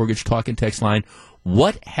Accident Mortgage Talk and Text line.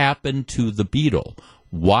 What happened to the Beetle?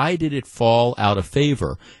 Why did it fall out of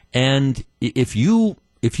favor? And if you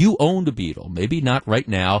owned a Beetle, maybe not right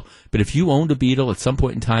now, but if you owned a Beetle at some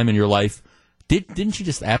point in time in your life, didn't you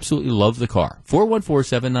just absolutely love the car?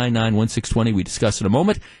 414-799-1620. We discuss in a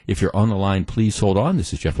moment. If you're on the line, please hold on.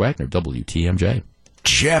 This is Jeff Wagner, WTMJ.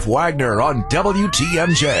 Jeff Wagner on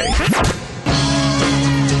WTMJ.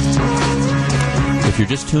 If you're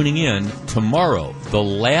just tuning in, tomorrow, the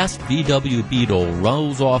last VW Beetle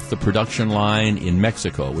rolls off the production line in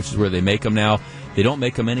Mexico, which is where they make them now. They don't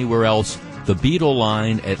make them anywhere else. The Beetle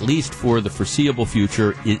line, at least for the foreseeable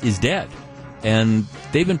future, is dead. And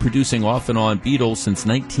they've been producing off and on Beetles since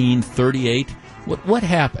 1938. What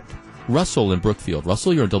happened? Russell in Brookfield.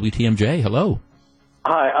 Russell, you're on WTMJ. Hello.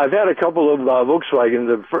 Hi, I've had a couple of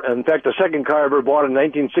Volkswagens. In fact, the second car I ever bought in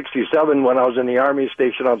 1967 when I was in the Army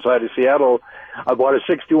station outside of Seattle, I bought a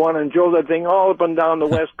 61 and drove that thing all up and down the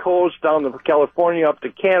West Coast, down to California, up to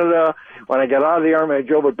Canada. When I got out of the Army, I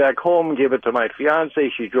drove it back home, gave it to my fiancée.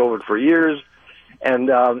 She drove it for years. And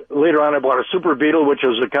later on, I bought a Super Beetle, which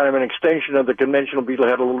was a kind of an extension of the conventional Beetle,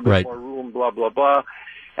 had a little bit more room, blah, blah, blah.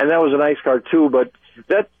 And that was a nice car, too, but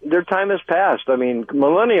their time has passed. I mean,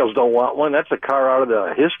 millennials don't want one. That's a car out of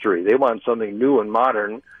the history. They want something new and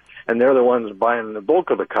modern, and they're the ones buying the bulk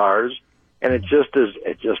of the cars. And it just is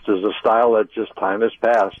a style that just time has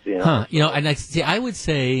passed. You know, and I would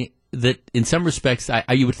say that in some respects,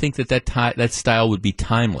 you would think that style would be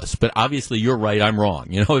timeless. But obviously, you're right. I'm wrong.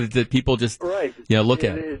 You know, that people just look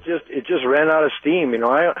at it. It just ran out of steam. You know,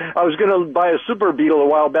 I was going to buy a Super Beetle a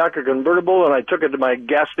while back, a convertible, and I took it to my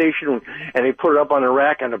gas station, and they put it up on a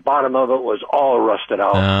rack, and the bottom of it was all rusted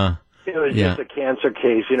out. It was just a cancer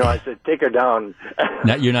case, you know. I said, take her down.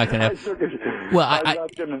 No, you're not going to have. I'm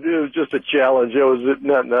not going to do it. It was just a challenge.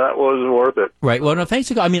 That wasn't worth it. Right. Well, no, thanks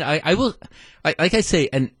to God. I mean, I will, like I say,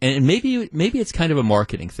 and maybe it's kind of a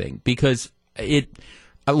marketing thing because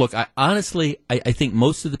look, honestly, I think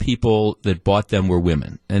most of the people that bought them were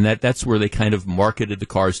women, and that's where they kind of marketed the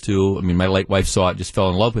cars to. I mean, my late wife saw it, just fell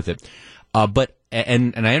in love with it. But I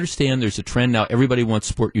understand there's a trend now. Everybody wants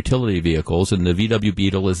sport utility vehicles, and the VW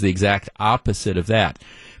Beetle is the exact opposite of that.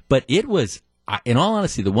 But it was, in all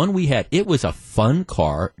honesty, the one we had, it was a fun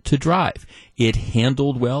car to drive. It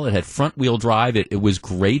handled well. It had front-wheel drive. It was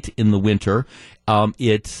great in the winter.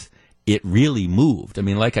 It really moved. I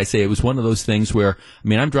mean, like I say, it was one of those things where, I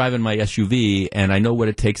mean, I'm driving my SUV, and I know what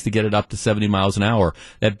it takes to get it up to 70 miles an hour.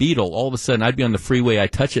 That Beetle, all of a sudden, I'd be on the freeway, I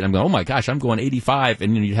touch it, and I'm going, oh my gosh, I'm going 85,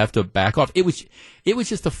 and then you'd have to back off. It was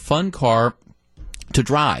just a fun car to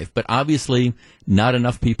drive, but obviously not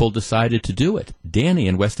enough people decided to do it. Danny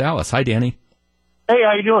in West Dallas. Hi, Danny. Hey,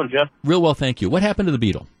 how you doing, Jeff? Real well, thank you. What happened to the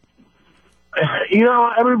Beetle? You know,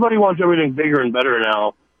 everybody wants everything bigger and better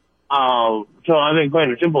now. So I think plain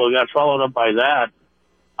and simple, it got swallowed up by that.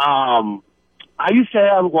 My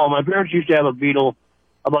parents used to have a Beetle.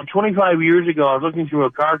 About 25 years ago, I was looking through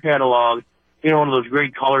a car catalog, one of those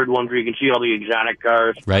great colored ones where you can see all the exotic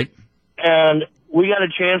cars. Right. And we got a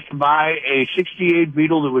chance to buy a 68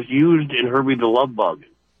 Beetle that was used in Herbie the Love Bug.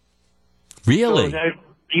 Really? So it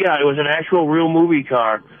was an actual real movie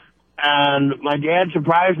car. And my dad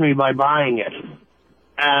surprised me by buying it.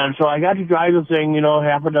 And so I got to drive the thing,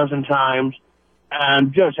 half a dozen times,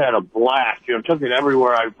 and just had a blast. Took it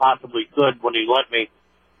everywhere I possibly could when he let me.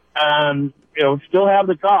 And, still have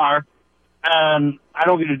the car. And I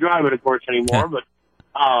don't get to drive it, of course, anymore, but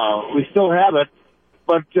we still have it.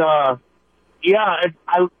 But,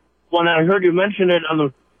 when I heard you mention it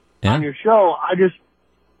on your show, I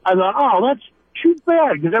thought, oh, that's too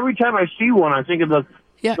bad, because every time I see one, I think of the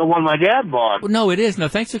one my dad bought. No, it is. No,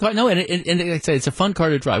 thanks for calling. No, and like I said, it's a fun car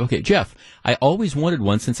to drive. Okay, Jeff, I always wanted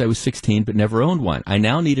one since I was 16, but never owned one. I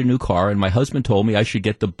now need a new car, and my husband told me I should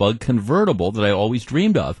get the Bug convertible that I always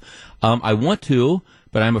dreamed of. I want to,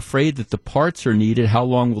 but I'm afraid that the parts are needed. How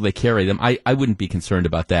long will they carry them? I wouldn't be concerned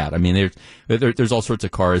about that. I mean, there's all sorts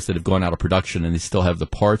of cars that have gone out of production, and they still have the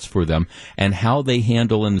parts for them. And how they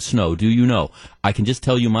handle in the snow, do you know? I can just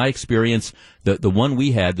tell you my experience. The one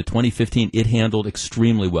we had, the 2015, it handled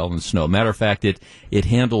extremely well in the snow. Matter of fact, it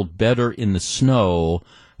handled better in the snow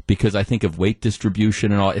because I think of weight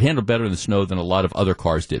distribution and all. It handled better in the snow than a lot of other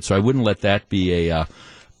cars did. So I wouldn't let that be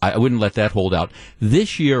I wouldn't let that hold out.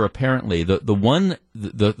 This year, apparently,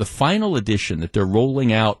 the final edition that they're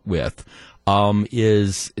rolling out with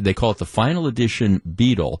is, they call it the final edition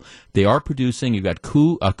Beetle. They are producing, you've got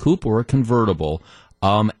a coupe or a convertible,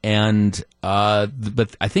 but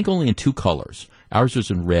I think only in two colors. Ours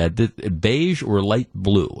is in red, beige or light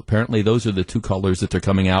blue. Apparently, those are the two colors that they're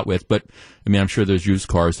coming out with. But, I mean, I'm sure there's used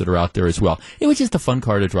cars that are out there as well. It was just a fun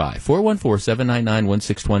car to drive.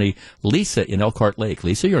 414-799-1620. Lisa in Elkhart Lake.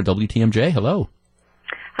 Lisa, you're on WTMJ. Hello.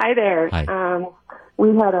 Hi there. Hi.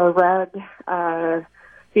 We had a red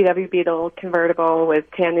VW Beetle convertible with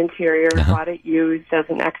tan interior. Bought it used as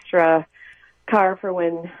an extra car for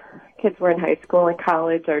when kids were in high school and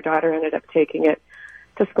college. Our daughter ended up taking it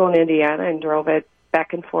to school in Indiana and drove it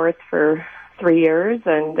back and forth for 3 years,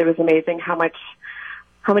 and it was amazing how many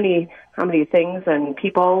things and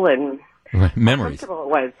people and memories. How comfortable it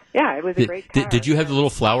was. Yeah, it was a great car. Did you have the little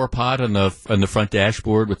flower pot on the front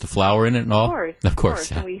dashboard with the flower in it and all? Of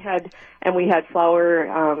course. Yeah. And we had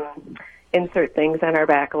flower insert things on our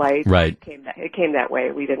back lights. Right. It came that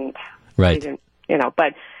way. We didn't. Right. We didn't,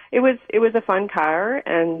 but it was a fun car,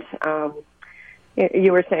 and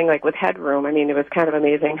You were saying, like, with headroom, I mean, it was kind of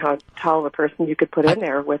amazing how tall of a person you could put in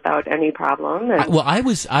there without any problem. And I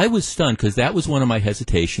was stunned because that was one of my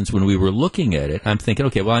hesitations when we were looking at it. I'm thinking,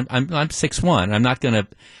 okay, well, I'm 6'1". I'm not going to.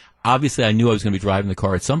 Obviously, I knew I was going to be driving the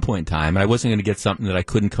car at some point in time, and I wasn't going to get something that I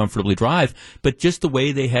couldn't comfortably drive. But just the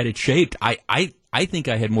way they had it shaped, I think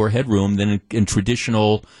I had more headroom than in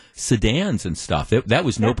traditional sedans and stuff. That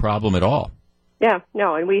was no problem at all. Yeah,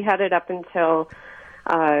 no, and we had it up until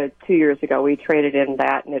 2 years ago. We traded in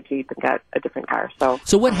that and a Jeep and got a different car.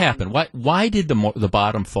 So what happened? Why did the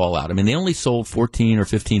bottom fall out? I mean, they only sold 14 or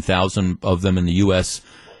 15,000 of them in the U.S.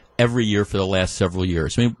 every year for the last several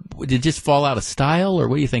years. I mean, did it just fall out of style, or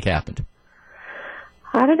what do you think happened?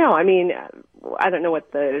 I don't know. I mean, I don't know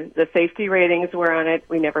what the safety ratings were on it.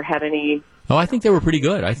 We never had any. Oh, I think they were pretty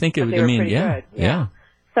good. I think they were pretty good. Yeah.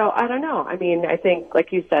 So I don't know. I mean, I think,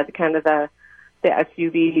 like you said, kind of the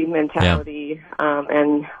SUV mentality,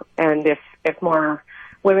 and if more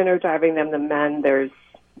women are driving them than men, there's,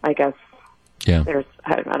 I guess, there's,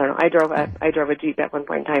 I don't know. I drove a Jeep at one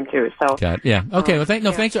point in time too. So yeah. Okay. Well,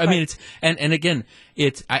 thanks. I mean, it's and again,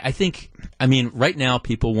 it's. I think. I mean, right now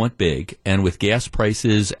people want big, and with gas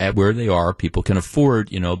prices at where they are, people can afford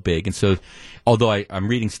big. And so, although I'm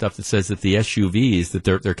reading stuff that says that the SUVs that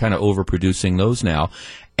they're kind of overproducing those now,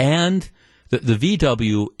 and the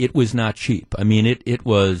VW, it was not cheap. I mean, it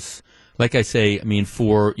was, like I say, I mean,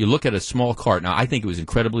 you look at a small car. Now, I think it was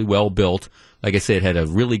incredibly well built. Like I said, it had a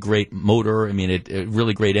really great motor. I mean, a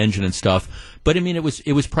really great engine and stuff. But I mean, it was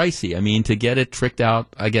pricey. I mean, to get it tricked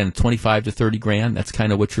out, again, 25 to 30 grand. That's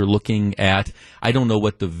kind of what you're looking at. I don't know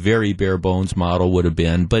what the very bare bones model would have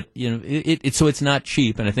been, but so it's not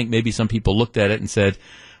cheap. And I think maybe some people looked at it and said,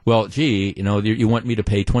 well, gee, you want me to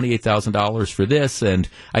pay $28,000 for this, and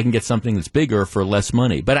I can get something that's bigger for less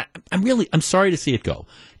money. But I'm sorry to see it go.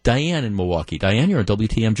 Diane in Milwaukee. Diane, you're on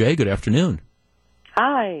WTMJ. Good afternoon.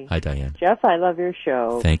 Hi. Hi, Diane. Jeff, I love your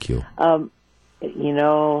show. Thank you. The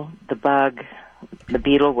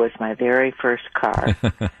Beetle was my very first car.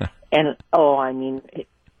 And,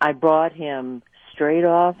 I brought him straight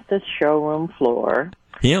off the showroom floor.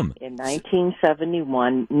 Him? In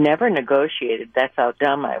 1971. Never negotiated. That's how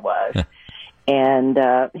dumb I was. And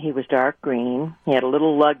he was dark green. He had a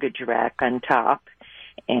little luggage rack on top.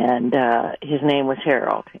 And his name was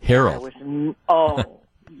Harold. Harold.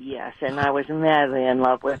 Yes, and I was madly in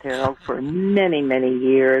love with Harold for many, many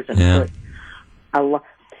years. And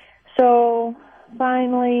so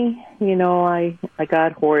finally, I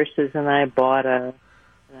got horses and I bought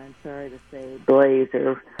I'm sorry to say,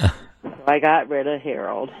 Blazer. So I got rid of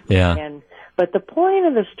Harold. Yeah. But the point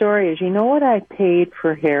of the story is, you know what I paid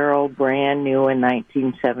for Harold brand new in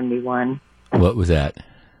 1971? What was that?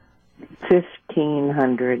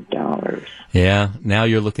 $1,500. Yeah, now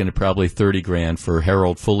you're looking at probably 30 grand for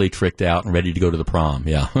Harold fully tricked out and ready to go to the prom.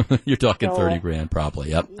 Yeah, you're talking 30 grand probably.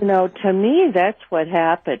 Yep. To me, that's what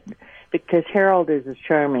happened, because Harold is as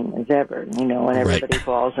charming as ever, and everybody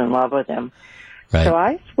falls in love with him. Right. So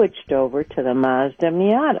I switched over to the Mazda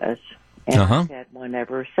Miatas, and I've had one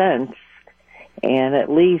ever since. And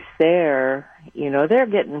at least they're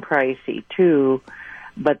getting pricey too,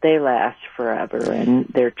 but they last forever, and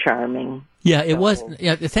they're charming. Yeah, it was.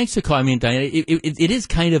 Yeah, thanks for calling. I mean, Diana, it is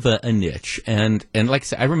kind of a niche, and like I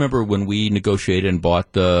said, I remember when we negotiated and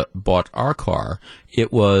bought our car.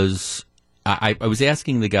 It was I was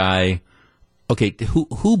asking the guy, okay,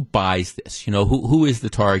 who buys this? Who is the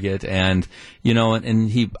target? And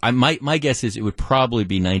my guess is it would probably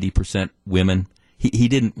be 90% women. He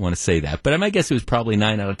didn't want to say that, but my guess it was probably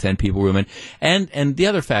 9 out of 10 people were women. And the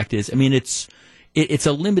other fact is, I mean, it's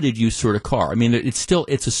a limited use sort of car. I mean, it's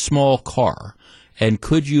a small car. And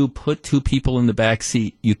could you put two people in the back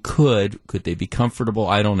seat? You could. Could they be comfortable?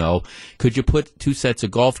 I don't know. Could you put two sets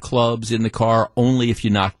of golf clubs in the car? Only if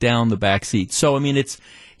you knock down the back seat. So, I mean, it's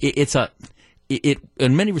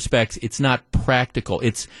in many respects, it's not practical.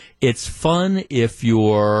 It's fun it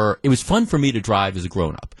was fun for me to drive as a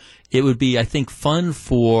grown up. It would be, I think, fun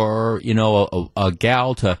for, a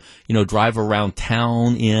gal to, drive around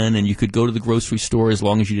town in, and you could go to the grocery store as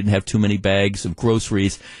long as you didn't have too many bags of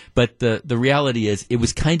groceries. But the reality is it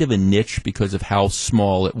was kind of a niche because of how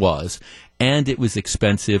small it was. And it was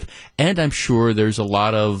expensive. And I'm sure there's a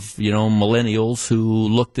lot of, millennials who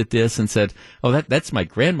looked at this and said, oh, that's my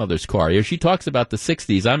grandmother's car. She talks about the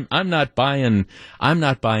 60s. I'm not buying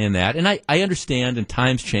that. And I understand, and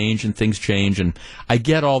times change and things change, and I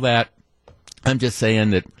get all that. I'm just saying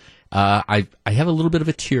that I have a little bit of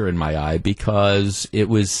a tear in my eye because it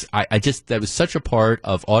was that was such a part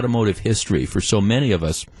of automotive history for so many of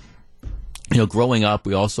us. Growing up,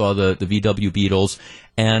 we all saw the VW Beetles,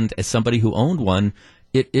 and as somebody who owned one,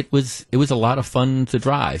 it was a lot of fun to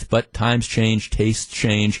drive, but times change, tastes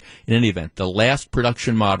change. In any event, the last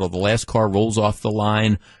production model, the last car rolls off the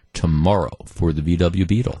line tomorrow for the VW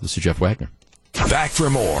Beetle. This is Jeff Wagner. Back for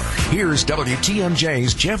more. Here's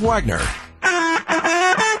WTMJ's Jeff Wagner.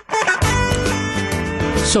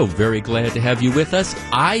 So very glad to have you with us.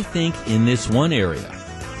 I think in this one area,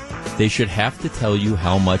 they should have to tell you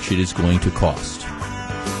how much it is going to cost.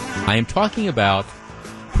 I am talking about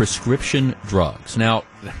prescription drugs. Now,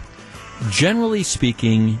 generally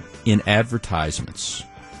speaking, in advertisements,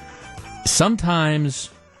 sometimes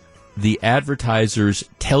the advertisers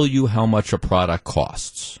tell you how much a product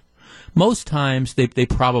costs. Most times they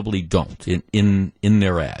probably don't in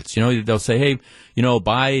their ads. They'll say, hey,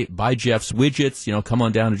 buy Jeff's widgets, come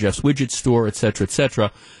on down to Jeff's widget store, et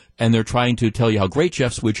cetera, and they're trying to tell you how great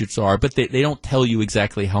Jeff's widgets are, but they don't tell you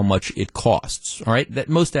exactly how much it costs. All right, that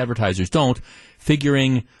most advertisers don't,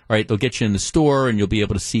 figuring, all right, they'll get you in the store and you'll be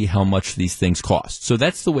able to see how much these things cost. So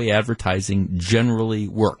that's the way advertising generally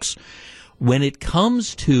works. When it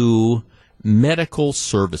comes to medical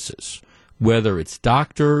services, whether it's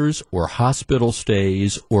doctors or hospital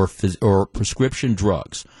stays or prescription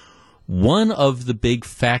drugs, one of the big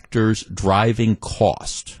factors driving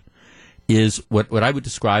cost is what I would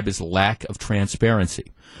describe as lack of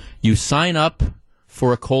transparency. You sign up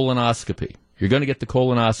for a colonoscopy. You're going to get the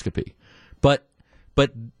colonoscopy.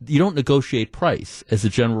 But you don't negotiate price as a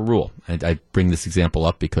general rule. And I bring this example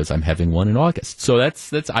up because I'm having one in August. So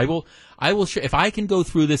that's I will if I can go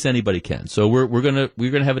through this, anybody can. So we're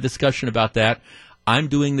gonna have a discussion about that. I'm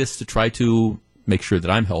doing this to try to make sure that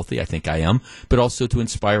I'm healthy. I think I am, but also to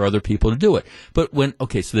inspire other people to do it. But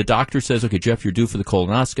so the doctor says, okay, Jeff, you're due for the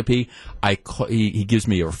colonoscopy. He gives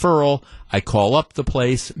me a referral. I call up the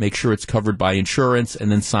place, make sure it's covered by insurance, and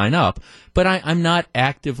then sign up. But I'm not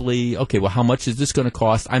actively, okay, well, how much is this going to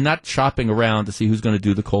cost? I'm not shopping around to see who's going to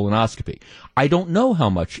do the colonoscopy. I don't know how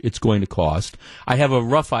much it's going to cost. I have a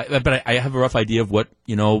rough idea of what,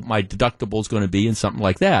 my deductible is going to be and something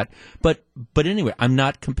like that. But anyway, I'm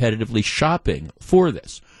not competitively shopping for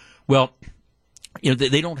this. Well,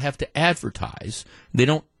 they don't have to advertise. They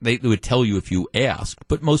would tell you if you asked,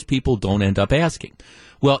 but most people don't end up asking.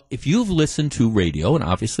 Well, if you've listened to radio, and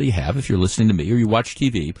obviously you have if you're listening to me, or you watch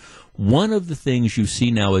TV, one of the things you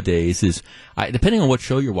see nowadays is, depending on what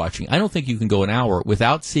show you're watching, I don't think you can go an hour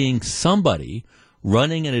without seeing somebody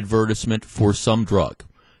running an advertisement for some drug.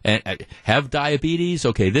 And have diabetes?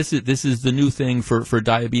 Okay, this is the new thing for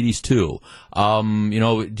diabetes too.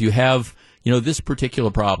 Do you have this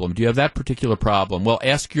particular problem? Do you have that particular problem? Well,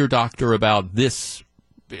 ask your doctor about this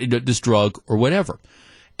drug or whatever.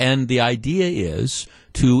 And the idea is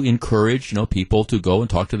to encourage, people to go and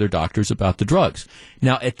talk to their doctors about the drugs.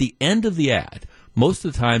 Now, at the end of the ad, most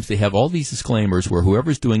of the times they have all these disclaimers where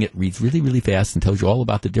whoever's doing it reads really, really fast and tells you all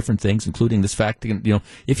about the different things, including this fact,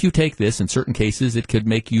 if you take this, in certain cases, it could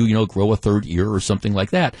make you, grow a third ear or something like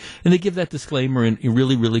that. And they give that disclaimer in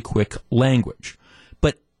really, really quick language.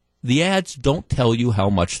 But the ads don't tell you how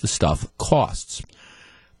much the stuff costs.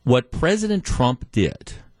 What President Trump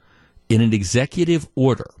did in an executive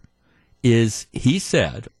order is he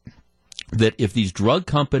said that if these drug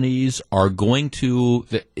companies are going to,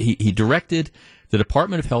 he directed the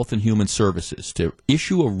Department of Health and Human Services to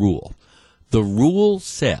issue a rule. The rule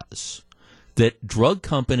says that drug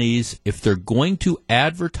companies, if they're going to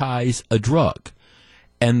advertise a drug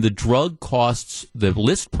and the drug costs, the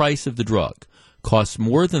list price of the drug costs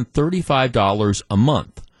more than $35 a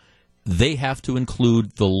month, they have to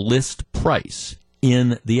include the list price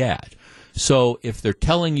in the ad. So if they're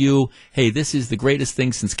telling you, hey, this is the greatest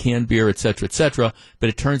thing since canned beer, et cetera, but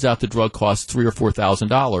it turns out the drug costs $3,000 or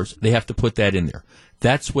 $4,000, they have to put that in there.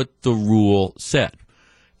 That's what the rule said.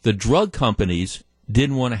 The drug companies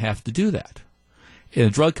didn't want to have to do that. And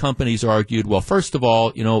the drug companies argued, well, first of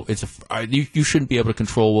all, you shouldn't be able to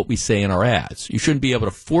control what we say in our ads. You shouldn't be able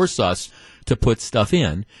to force us to put stuff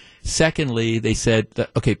in. Secondly, they said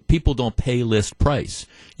that, okay, people don't pay list price.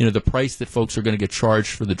 The price that folks are going to get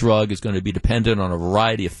charged for the drug is going to be dependent on a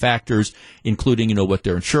variety of factors, including, what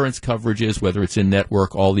their insurance coverage is, whether it's in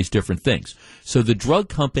network, all these different things. So the drug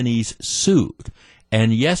companies sued.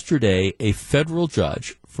 And yesterday, a federal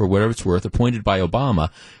judge, for whatever it's worth, appointed by Obama,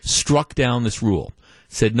 struck down this rule.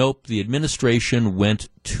 Said, nope, the administration went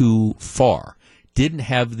too far. Didn't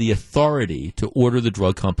have the authority to order the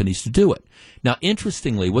drug companies to do it. Now,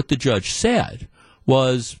 interestingly, what the judge said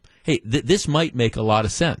was, hey, this might make a lot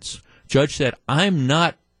of sense. Judge said, I'm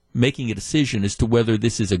not making a decision as to whether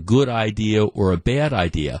this is a good idea or a bad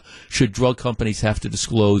idea. Should drug companies have to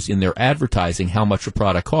disclose in their advertising how much a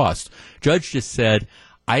product costs? Judge just said,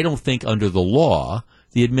 I don't think under the law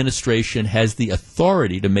the administration has the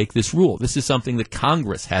authority to make this rule. This is something that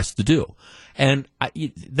Congress has to do. And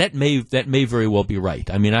that may very well be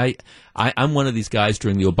right. I mean, I'm one of these guys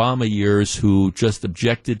during the Obama years who just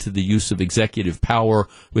objected to the use of executive power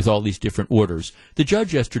with all these different orders. The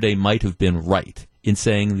judge yesterday might have been right in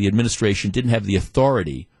saying the administration didn't have the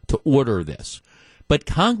authority to order this. But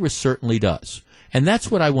Congress certainly does. And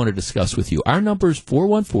that's what I want to discuss with you. Our number is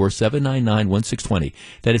 414-799-1620.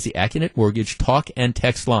 That is the Acunet Mortgage talk and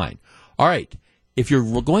text line. All right. If you're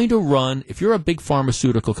a big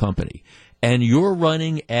pharmaceutical company, and you're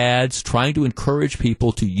running ads trying to encourage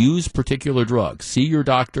people to use particular drugs, see your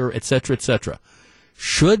doctor, et cetera,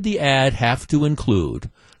 should the ad have to include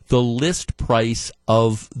the list price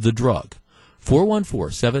of the drug?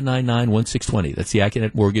 414-799-1620. That's the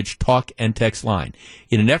Acunet Mortgage talk and text line.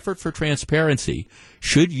 In an effort for transparency,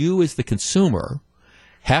 should you as the consumer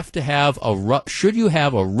have a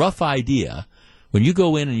rough idea when you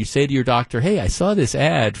go in and you say to your doctor, hey, I saw this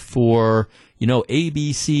ad for,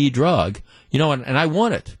 ABC drug, and I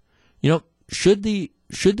want it. Should the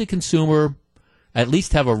consumer at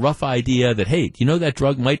least have a rough idea that, hey, that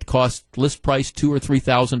drug might cost list price $2,000 or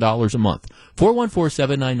 $3,000 a month?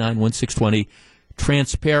 414-799-1620.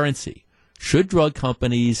 Transparency. Should drug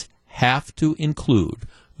companies have to include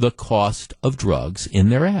the cost of drugs in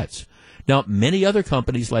their ads? Now, many other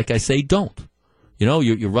companies, like I say, don't.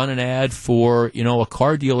 You run an ad for, a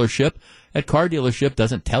car dealership. That car dealership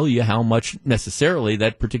doesn't tell you how much necessarily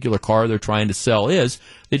that particular car they're trying to sell is.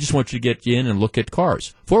 They just want you to get in and look at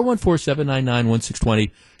cars.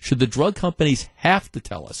 414-799-1620. Should the drug companies have to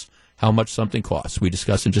tell us how much something costs? We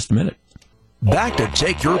discuss in just a minute. Back to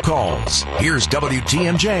take your calls. Here's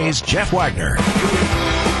WTMJ's Jeff Wagner.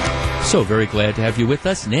 So very glad to have you with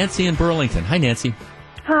us. Nancy in Burlington. Hi, Nancy.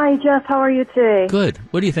 Hi, Jeff. How are you today? Good.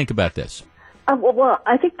 What do you think about this? Well,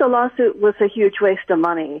 I think the lawsuit was a huge waste of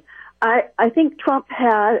money. I think Trump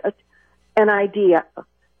had an idea,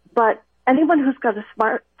 but anyone who's got a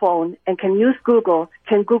smartphone and can use Google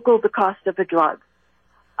can Google the cost of a drug.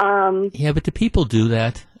 Yeah, but do people do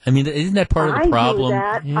that? I mean, isn't that part of the problem?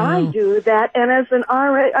 I do that. And as an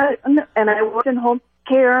RA, and I worked in home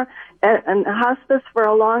care and hospice for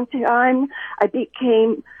a long time, I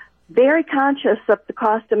became very conscious of the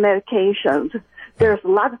cost of medications. There's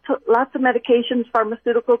lots of medications.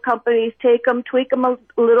 Pharmaceutical companies take them, tweak them a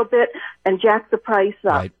little bit, and jack the price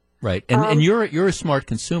up. Right. And you're a smart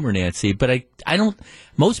consumer, Nancy, but I don't.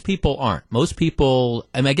 Most people aren't. Most people.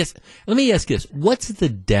 I guess. Let me ask this: what's the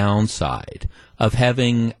downside of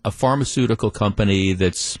having a pharmaceutical company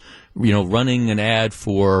that's running an ad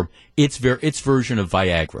for its version of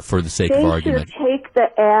Viagra, for the sake of argument? They should take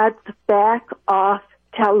the ads back off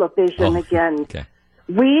television again. Okay.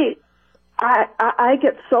 I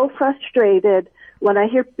get so frustrated when I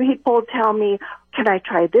hear people tell me, can I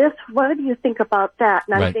try this? What do you think about that?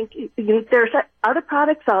 And I think there's other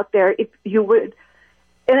products out there if you would,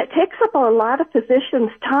 and it takes up a lot of physicians'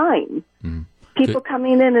 time. People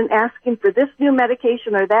coming in and asking for this new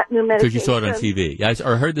medication or that new medication. Because you saw it on TV. I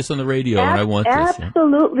heard this on the radio, and I want this.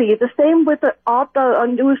 Absolutely. Yeah. The same with all the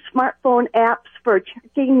new smartphone apps for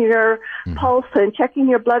checking your pulse and checking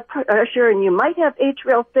your blood pressure, and you might have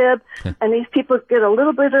atrial fib, and these people get a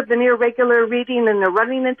little bit of an irregular reading, and they're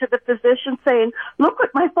running into the physician saying, look what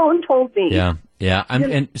my phone told me. Yeah.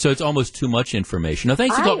 And so it's almost too much information. No,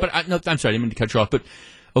 thanks for calling, but I'm sorry, I didn't mean to cut you off, but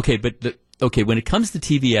okay, when it comes to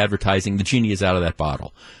TV advertising, the genie is out of that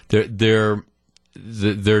bottle. They're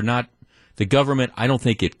not, the government, I don't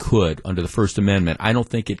think it could, under the First Amendment, I don't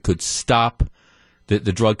think it could stop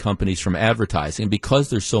the drug companies from advertising. Because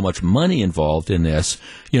there's so much money involved in this,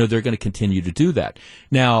 they're going to continue to do that.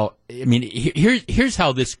 Now, I mean, here's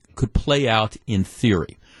how this could play out in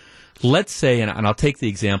theory. Let's say, and I'll take the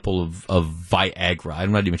example of Viagra.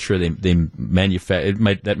 I'm not even sure they manufacture,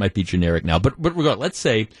 that might be generic now, but regardless,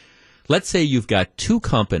 let's say you've got two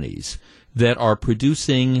companies that are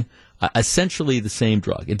producing essentially the same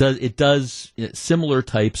drug. It does similar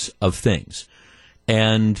types of things.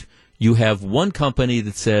 And you have one company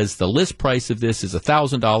that says the list price of this is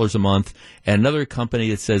 $1,000 a month, and another company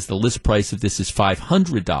that says the list price of this is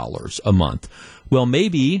 $500 a month. Well,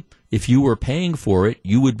 maybe if you were paying for it,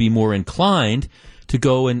 you would be more inclined to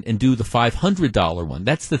go and do the $500 one.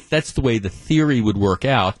 That's the way the theory would work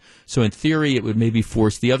out. So in theory, it would maybe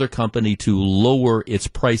force the other company to lower its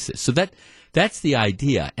prices. So that's the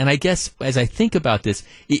idea. And I guess as I think about this,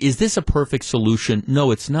 is this a perfect solution? No,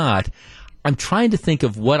 it's not. I'm trying to think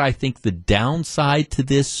of what I think the downside to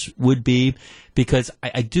this would be, because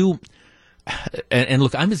I do, and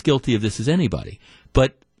look, I'm as guilty of this as anybody,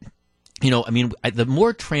 but,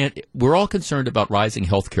 we're all concerned about rising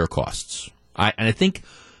healthcare costs. And I think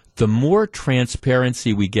the more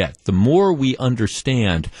transparency we get, the more we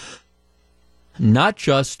understand not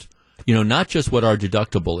just what our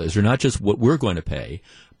deductible is or not just what we're going to pay,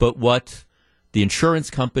 but what the insurance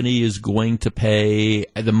company is going to pay.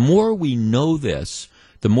 The more we know this,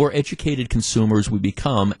 the more educated consumers we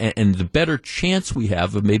become, and the better chance we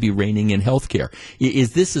have of maybe reining in health care.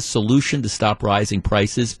 Is this a solution to stop rising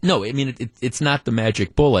prices? No, I mean, it's not the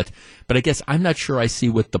magic bullet, but I guess I'm not sure I see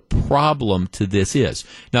what the problem to this is.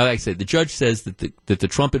 Now, like I said, the judge says that the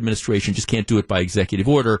Trump administration just can't do it by executive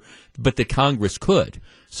order, but the Congress could.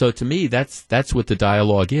 So to me, that's what the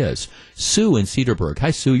dialogue is. Sue in Cedarburg.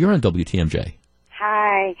 Hi, Sue. You're on WTMJ.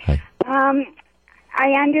 Hi. Hi.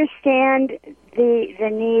 I understand the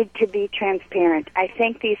need to be transparent. I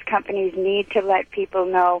think these companies need to let people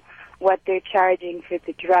know what they're charging for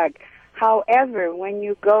the drug. However, when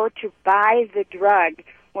you go to buy the drug,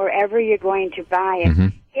 wherever you're going to buy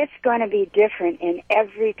it, it's going to be different in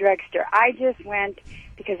every drugstore. I just went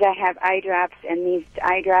because I have eye drops, and these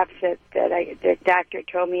eye drops that the doctor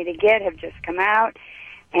told me to get have just come out,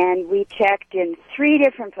 and we checked in 3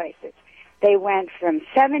 different places. They went from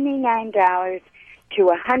 $79 to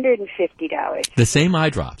 $150. The same eye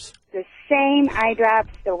drops. The same eye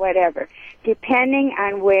drops, or whatever, depending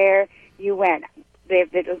on where you went.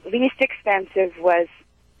 The least expensive was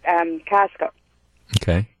Costco.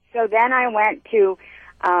 Okay. So then I went to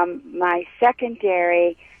my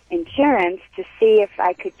secondary insurance to see if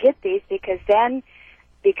I could get these, because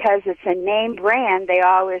it's a name brand, they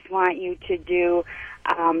always want you to do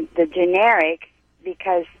the generic,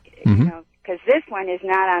 because because this one is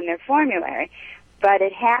not on their formulary. But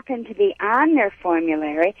it happened to be on their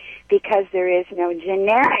formulary because there is no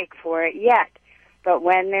generic for it yet. But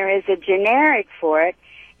when there is a generic for it,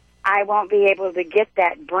 I won't be able to get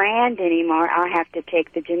that brand anymore. I'll have to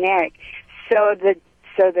take the generic. So the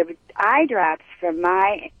eye drops for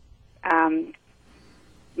my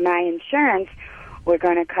insurance were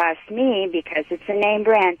going to cost me, because it's a name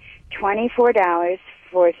brand, $24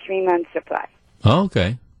 for a 3-month supply. Oh,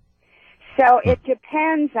 okay. So it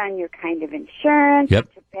depends on your kind of insurance. Yep.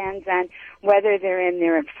 It depends on whether they're in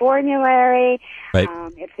their formulary. Right.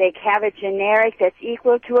 If they have a generic that's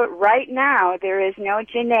equal to it. Right now, there is no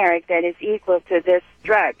generic that is equal to this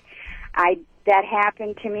drug. That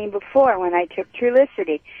happened to me before when I took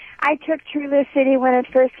Trulicity. I took Trulicity when it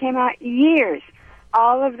first came out, years.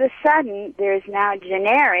 All of a sudden, there's now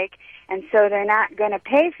generic, and so they're not going to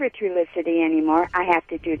pay for Trulicity anymore. I have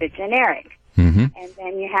to do the generic. And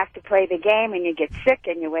then you have to play the game, and you get sick,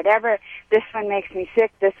 and you whatever. This one makes me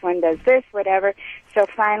sick. This one does this, whatever. So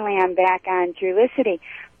finally, I'm back on Trulicity.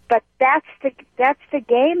 But that's the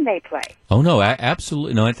game they play. Oh no,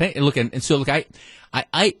 absolutely no.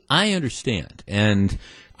 I understand, and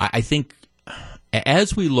I think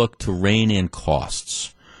as we look to rein in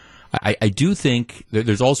costs, I do think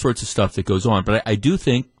there's all sorts of stuff that goes on, but I do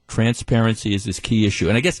think transparency is this key issue.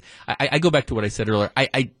 And I guess I go back to what I said earlier.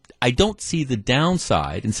 I don't see the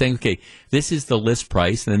downside in saying, okay, this is the list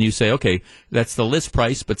price, and then you say, okay, that's the list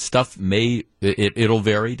price, but stuff it'll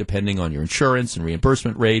vary depending on your insurance and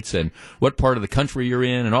reimbursement rates and what part of the country you're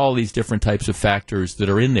in and all these different types of factors that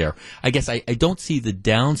are in there. I guess I don't see the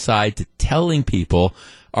downside to telling people,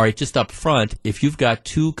 all right, just up front, if you've got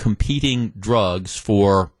 2 competing drugs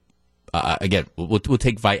for again, we'll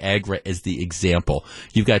take Viagra as the example.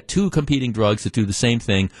 You've got 2 competing drugs that do the same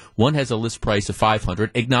thing. One has a list price of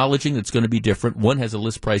 $500, acknowledging it's going to be different. One has a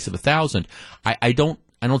list price of $1,000. I don't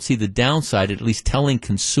see the downside, at least telling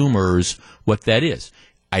consumers what that is.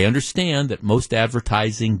 I understand that most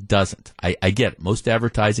advertising doesn't. I get it. Most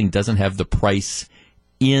advertising doesn't have the price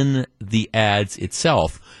in the ads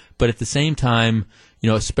itself. But at the same time,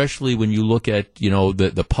 especially when you look at,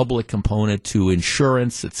 the public component to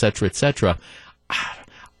insurance, et cetera,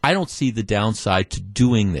 I don't see the downside to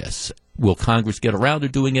doing this. Will Congress get around to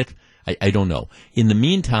doing it? I don't know. In the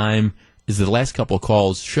meantime, as the last couple of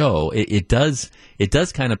calls show, it does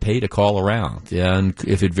kind of pay to call around. And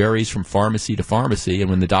if it varies from pharmacy to pharmacy, and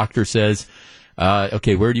when the doctor says,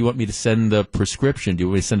 okay, where do you want me to send the prescription? Do you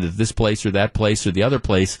want me to send it to this place or that place or the other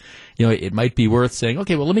place? It might be worth saying,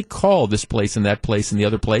 okay, well, let me call this place and that place and the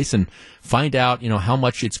other place and find out, how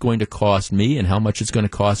much it's going to cost me and how much it's going to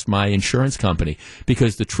cost my insurance company.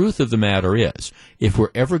 Because the truth of the matter is, if we're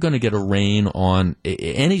ever going to get a rein on,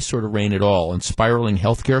 any sort of rein at all, on spiraling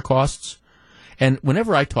healthcare costs, and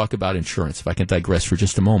whenever I talk about insurance, if I can digress for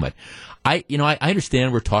just a moment, I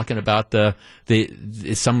understand we're talking about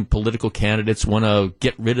some political candidates want to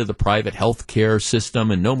get rid of the private health care system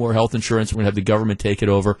and no more health insurance. We're going to have the government take it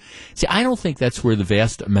over. See, I don't think that's where the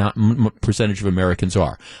vast percentage of Americans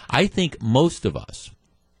are. I think most of us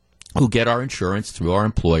who get our insurance through our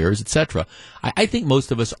employers, etc. I think most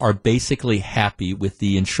of us are basically happy with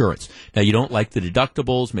the insurance. Now, you don't like the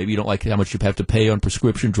deductibles. Maybe you don't like how much you have to pay on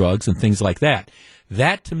prescription drugs and things like that.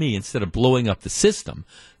 That, to me, instead of blowing up the system,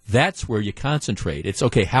 that's where you concentrate. It's,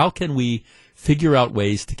 okay, how can we figure out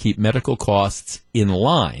ways to keep medical costs in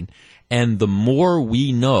line? And the more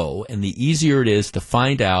we know and the easier it is to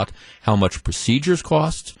find out how much procedures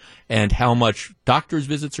cost, and how much doctor's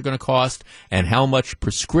visits are going to cost, and how much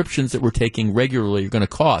prescriptions that we're taking regularly are going to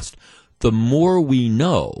cost, the more we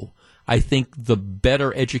know, I think the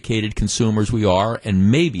better educated consumers we are, and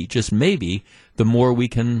maybe, just maybe, the more we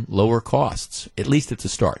can lower costs. At least it's a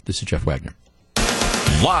start. This is Jeff Wagner.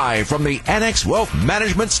 Live from the Annex Wealth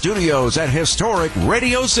Management Studios at historic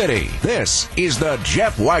Radio City, this is the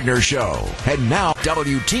Jeff Wagner Show. And now,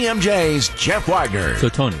 WTMJ's Jeff Wagner. So,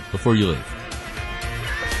 Tony, before you leave,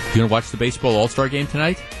 you going to watch the baseball All-Star game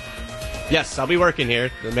tonight? Yes, I'll be working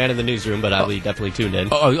here, the man in the newsroom, but I'll be definitely tuned in.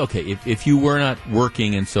 Oh, okay. If you were not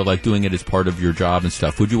working and so like doing it as part of your job and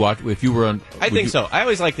stuff, would you watch? If you were on, I think so. I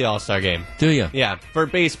always like the All-Star game. Do you? Yeah, for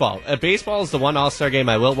baseball. Baseball is the one All-Star game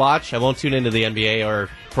I will watch. I won't tune into the NBA or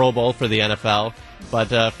Pro Bowl for the NFL.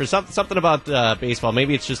 But for something about baseball,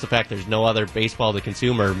 maybe it's just the fact there's no other baseball to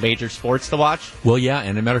consume or major sports to watch. Well, yeah,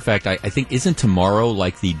 and as a matter of fact, I think isn't tomorrow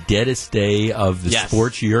like the deadest day of the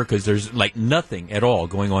sports year because there's like nothing at all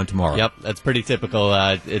going on tomorrow. Yep, that's pretty typical.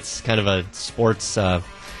 It's kind of a sports, I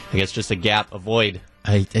guess, just a gap, a void.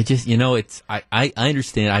 I just, it's, I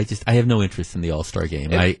understand. I have no interest in the All-Star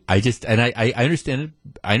game. I understand it.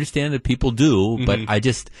 I understand that people do, but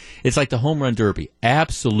it's like the home run derby.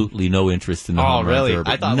 Absolutely no interest in the home run derby.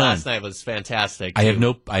 I thought last night was fantastic. I have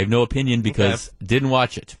no opinion because didn't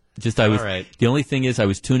watch it. The only thing is I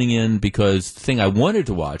was tuning in because the thing I wanted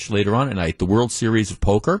to watch later on at night, the World Series of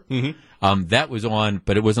Poker. That was on,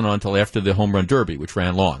 but it wasn't on until after the home run derby, which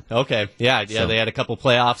ran long. Okay, yeah, so, they had a couple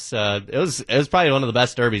playoffs. It was probably one of the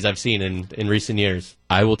best derbies I've seen in recent years.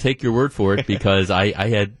 I will take your word for it because I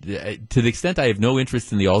had, to the extent I have no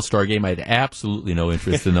interest in the All-Star game, I had absolutely no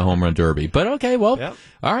interest in the home run derby. But okay, well,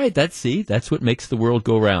 all right, that's what makes the world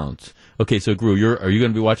go round. Okay, so Gru, are you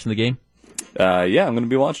going to be watching the game? Yeah, I'm going to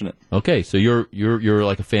be watching it. Okay, so you're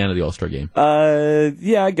like a fan of the All-Star game.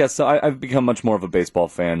 Yeah, I guess so. I've become much more of a baseball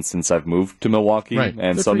fan since I've moved to Milwaukee, right.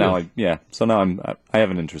 And Good so now I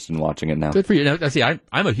have an interest in watching it now. Good for you. Now, see, I'm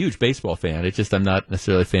a huge baseball fan. It's just I'm not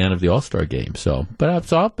necessarily a fan of the All-Star game. But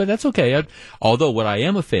that's okay. Although what I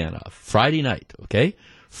am a fan of, Friday night.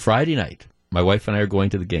 My wife and I are going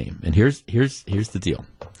to the game, and here's the deal.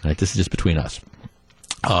 All right, this is just between us.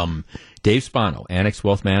 Dave Spano, Annex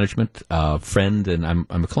Wealth Management, friend, and I'm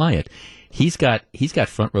a client. He's got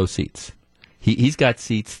front row seats. He's got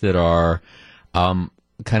seats that are kind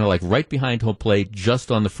of like right behind home plate,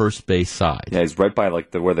 just on the first base side. Yeah, he's right by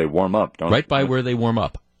where they warm up. Where they warm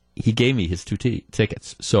up. He gave me his two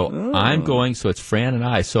tickets, so I'm going. So it's Fran and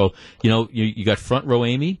I. So you got front row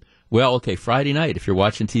Amy. Well, okay, Friday night, if you're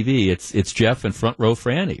watching TV, it's Jeff and front row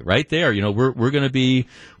Franny right there. We're going to be,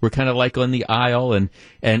 we're kind of like on the aisle and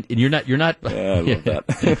you're not. Yeah, I love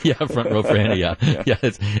that. Yeah, front row Franny.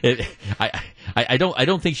 Yeah. I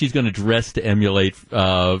don't think she's going to dress to emulate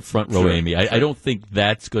front row Amy. I don't think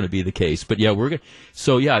that's going to be the case. But yeah, we're going.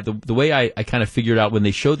 So yeah, the way I kind of figured out when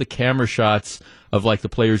they show the camera shots of like the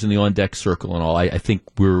players in the on deck circle and all, I think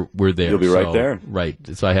we're there. You'll be right there, right?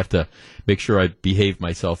 So I have to make sure I behave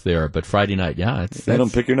myself there. But Friday night, they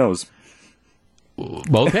don't pick your nose.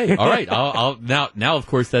 Well, okay, all right. I'll now. Of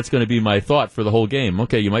course, that's going to be my thought for the whole game.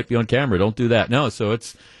 Okay, you might be on camera. Don't do that. No. So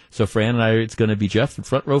Fran and I, it's going to be Jeff and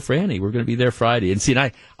front row Franny. We're going to be there Friday. And see,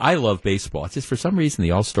 and I love baseball. It's just for some reason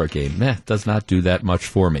the All-Star game does not do that much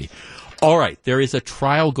for me. All right, there is a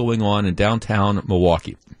trial going on in downtown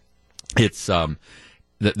Milwaukee. It's the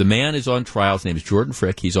man is on trial. His name is Jordan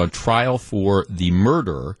Frick. He's on trial for the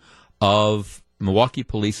murder of Milwaukee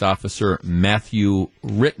police officer Matthew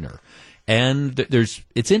Rittner. And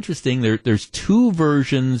it's interesting. There's two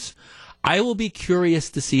versions. I will be curious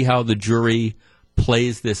to see how the jury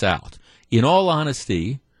plays this out. In all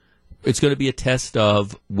honesty, it's going to be a test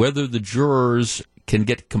of whether the jurors can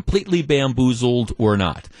get completely bamboozled or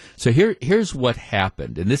not. So here's what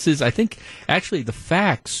happened. And this is, I think, actually the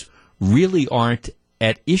facts really aren't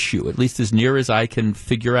at issue, at least as near as I can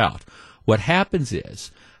figure out. What happens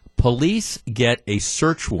is police get a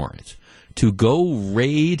search warrant to go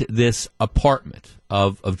raid this apartment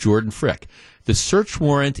of Jordan Frick. The search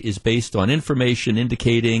warrant is based on information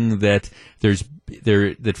indicating that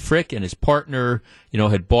that Frick and his partner,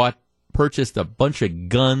 had purchased a bunch of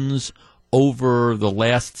guns over the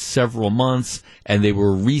last several months, and they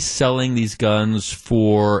were reselling these guns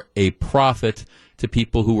for a profit to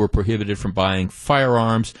people who were prohibited from buying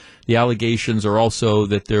firearms. The allegations are also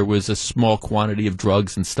that there was a small quantity of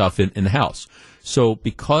drugs and stuff in the house. So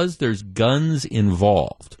because there's guns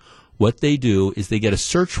involved, what they do is they get a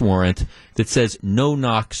search warrant that says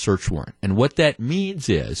no-knock search warrant. And what that means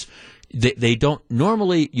is they don't,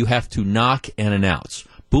 normally you have to knock and announce.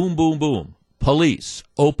 Boom, boom, boom. Police,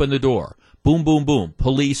 open the door. Boom, boom, boom.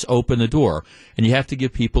 Police, open the door. And you have to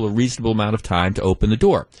give people a reasonable amount of time to open the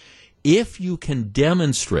door. If you can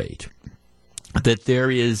demonstrate that there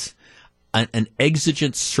is an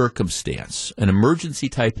exigent circumstance, an emergency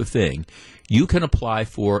type of thing, you can apply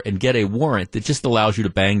for and get a warrant that just allows you to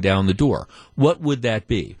bang down the door. What would that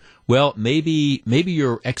be? Well, maybe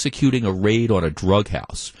you're executing a raid on a drug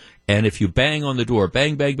house. And if you bang on the door,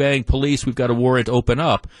 bang, bang, bang, police, we've got a warrant, open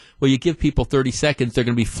up. Well, you give people 30 seconds, they're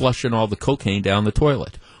going to be flushing all the cocaine down the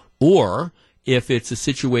toilet. Or if it's a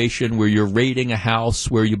situation where you're raiding a house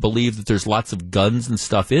where you believe that there's lots of guns and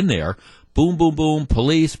stuff in there, boom, boom, boom,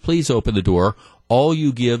 police, please open the door. All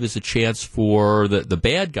you give is a chance for the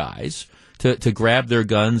bad guys to grab their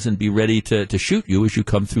guns and be ready to shoot you as you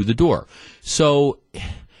come through the door. So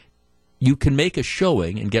you can make a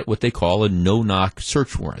showing and get what they call a no-knock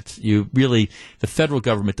search warrant. The federal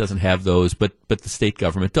government doesn't have those, but the state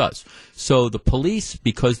government does. So the police,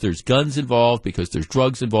 because there's guns involved, because there's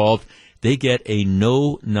drugs involved, they get a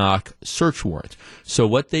no-knock search warrant. So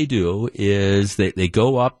what they do is they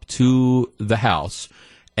go up to the house,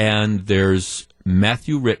 and there's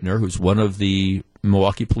Matthew Rittner, who's one of the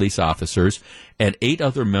Milwaukee police officers, and 8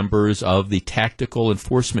 other members of the Tactical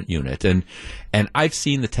Enforcement Unit. And I've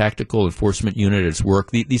seen the Tactical Enforcement Unit at its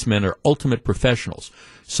work. These men are ultimate professionals.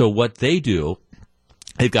 So what they do,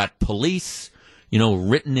 they've got police,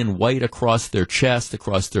 written in white across their chest,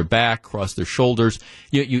 across their back, across their shoulders.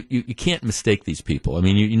 You can't mistake these people. I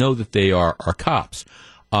mean, you know that they are cops.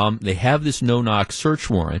 They have this no-knock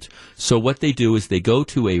search warrant. So what they do is they go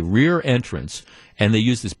to a rear entrance, and they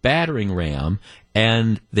use this battering ram,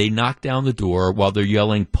 and they knock down the door while they're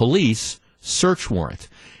yelling, police, search warrant.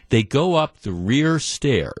 They go up the rear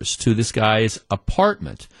stairs to this guy's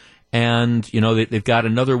apartment, and, they've got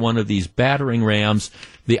another one of these battering rams.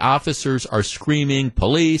 The officers are screaming,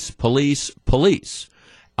 police, police, police.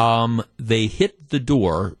 They hit the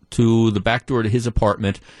door to the back door to his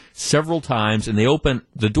apartment several times, and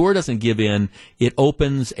the door doesn't give in, it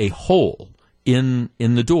opens a hole in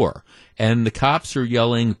the door. And the cops are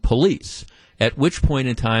yelling, police. At which point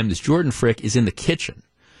in time, this Jordan Frick is in the kitchen.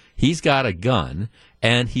 He's got a gun,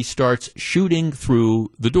 and he starts shooting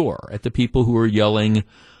through the door at the people who are yelling,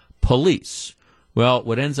 police. Well,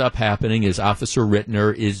 what ends up happening is Officer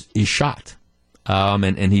Rittner is shot,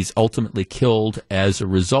 and he's ultimately killed as a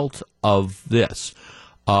result of this.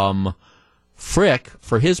 Frick,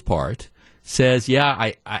 for his part, says,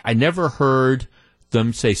 I never heard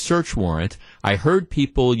them say search warrant. I heard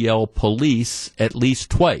people yell police at least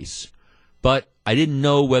twice, but I didn't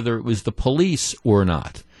know whether it was the police or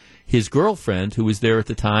not. His girlfriend, who was there at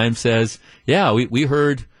the time, says, we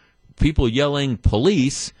heard people yelling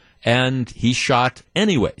police, and he shot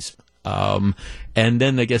anyways. And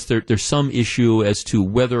then I guess there's some issue as to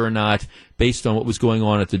whether or not, based on what was going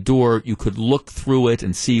on at the door, you could look through it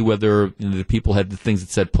and see whether the people had the things that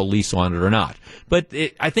said police on it or not. But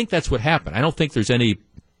I think that's what happened. I don't think there's any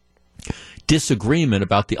disagreement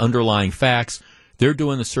about the underlying facts. They're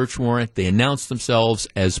doing the search warrant. They announce themselves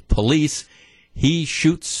as police. He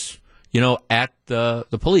shoots, at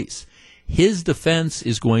the police. His defense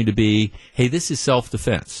is going to be, hey, this is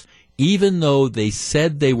self-defense. Even though they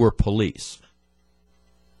said they were police,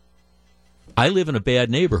 I live in a bad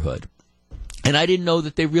neighborhood, and I didn't know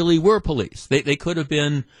that they really were police. They could have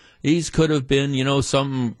been, these could have been,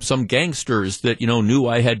 some gangsters that, knew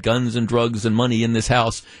I had guns and drugs and money in this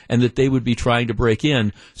house, and that they would be trying to break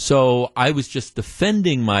in. So I was just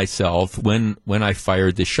defending myself when I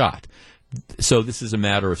fired the shot. So this is a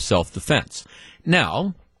matter of self-defense.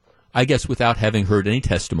 Now, I guess without having heard any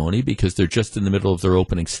testimony, because they're just in the middle of their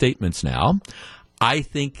opening statements now, I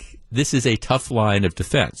think this is a tough line of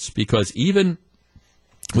defense, because even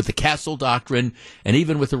with the Castle Doctrine and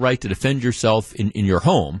even with the right to defend yourself in your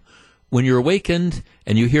home, when you're awakened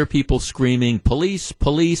and you hear people screaming, police,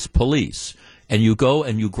 police, police, and you go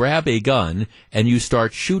and you grab a gun and you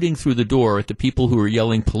start shooting through the door at the people who are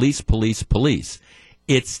yelling, police, police, police,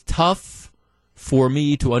 it's tough for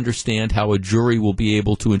me to understand how a jury will be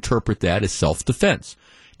able to interpret that as self-defense.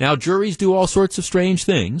 Now, juries do all sorts of strange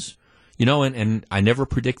things, and I never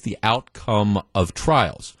predict the outcome of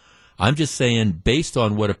trials. I'm just saying, based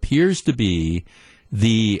on what appears to be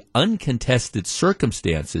the uncontested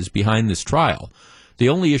circumstances behind this trial, the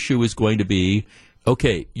only issue is going to be,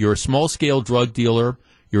 okay, you're a small-scale drug dealer,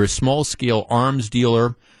 you're a small-scale arms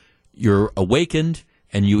dealer, you're awakened,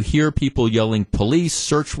 and you hear people yelling police,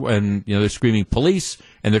 search, and they're screaming police,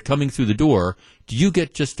 and they're coming through the door, do you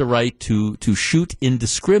get just the right to shoot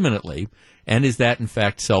indiscriminately, and is that in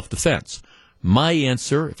fact self-defense? My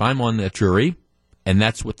answer, if I'm on that jury, and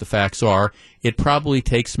that's what the facts are, it probably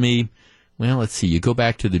takes me, well, let's see, you go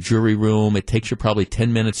back to the jury room, it takes you probably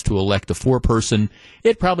 10 minutes to elect a four-person,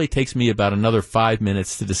 it probably takes me about another 5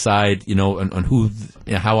 minutes to decide, on who,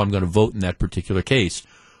 how I'm going to vote in that particular case.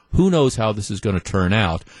 Who knows how this is going to turn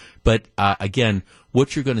out? But again,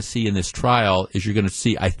 what you're going to see in this trial is you're going to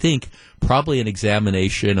see, I think, probably an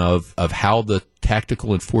examination of how the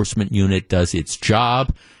tactical enforcement unit does its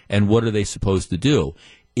job and what are they supposed to do.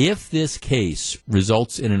 If this case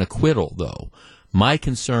results in an acquittal, though, my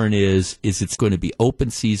concern is it's going to be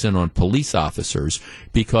open season on police officers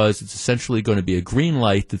because it's essentially going to be a green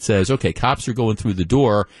light that says, okay, cops are going through the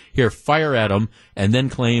door, here, fire at them, and then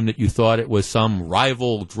claim that you thought it was some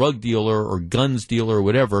rival drug dealer or guns dealer or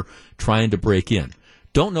whatever trying to break in.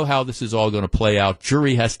 Don't know how this is all going to play out.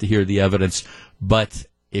 Jury has to hear the evidence, but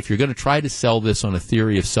if you're going to try to sell this on a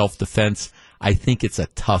theory of self-defense, I think it's a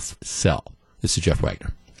tough sell. This is Jeff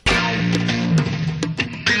Wagner.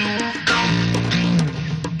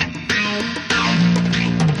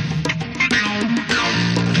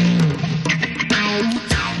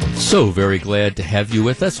 So very glad to have you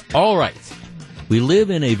with us. All right. We live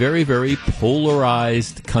in a very, very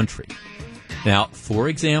polarized country. Now, for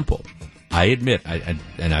example, I admit,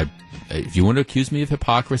 if you want to accuse me of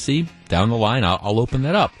hypocrisy down the line, I'll open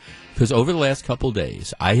that up. Because over the last couple of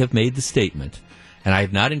days, I have made the statement, and I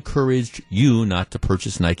have not encouraged you not to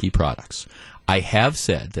purchase Nike products. I have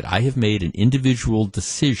said that I have made an individual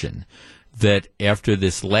decision that after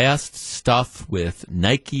this last stuff with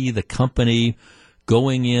Nike, the company,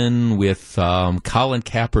 going in with Colin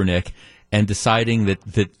Kaepernick and deciding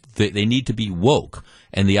that they need to be woke.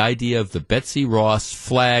 And the idea of the Betsy Ross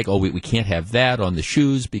flag, we can't have that on the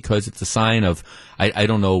shoes because it's a sign of, I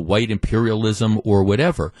don't know, white imperialism or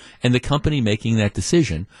whatever. And the company making that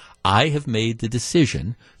decision, I have made the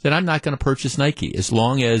decision that I'm not going to purchase Nike as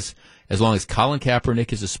long as Colin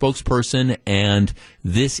Kaepernick is a spokesperson and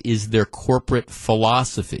this is their corporate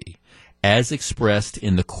philosophy as expressed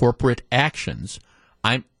in the corporate actions.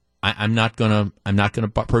 I'm not gonna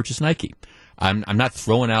purchase Nike. I'm not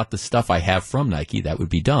throwing out the stuff I have from Nike. That would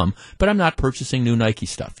be dumb. But I'm not purchasing new Nike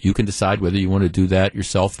stuff. You can decide whether you want to do that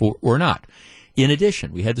yourself or not. In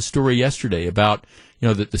addition, we had the story yesterday about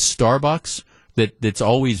the Starbucks that's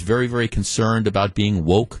always very, very concerned about being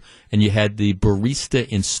woke, and you had the barista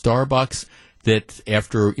in Starbucks that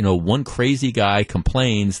after one crazy guy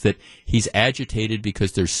complains that he's agitated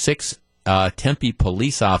because there's 6 Tempe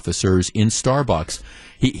police officers in Starbucks.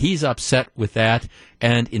 He's upset with that,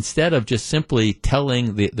 and instead of just simply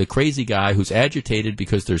telling the crazy guy who's agitated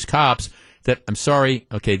because there's cops that, I'm sorry,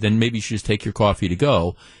 okay, then maybe you should just take your coffee to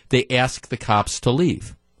go, they ask the cops to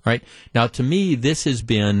leave. Right? Now, to me, this has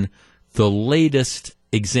been the latest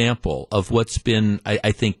example of what's been,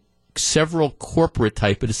 I think, several corporate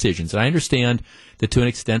type of decisions. And I understand that to an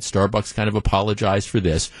extent Starbucks kind of apologized for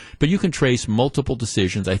this, but you can trace multiple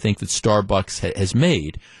decisions I think that Starbucks has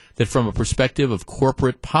made that from a perspective of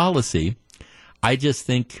corporate policy, I just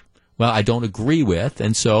think, well, I don't agree with,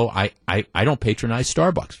 and so I don't patronize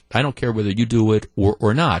Starbucks. I don't care whether you do it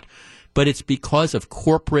or not, but it's because of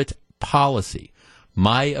corporate policy.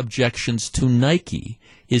 My objections to Nike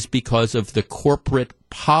is because of the corporate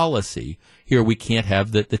policy. Here we can't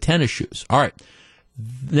have the tennis shoes. All right.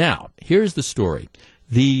 Now, here's the story.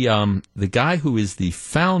 The guy who is the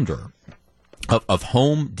founder of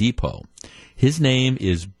Home Depot, his name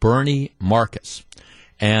is Bernie Marcus.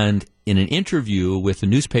 And in an interview with a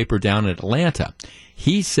newspaper down in Atlanta,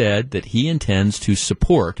 he said that he intends to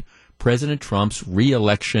support President Trump's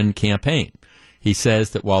re-election campaign. He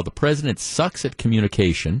says that while the president sucks at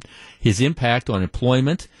communication, his impact on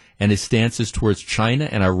employment and his stances towards China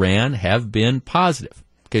and Iran have been positive.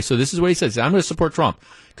 Okay, so this is what he says. I'm going to support Trump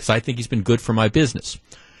because I think he's been good for my business.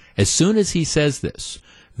 As soon as he says this,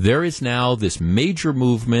 there is now this major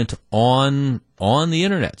movement on the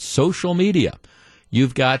internet, social media.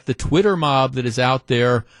 You've got the Twitter mob that is out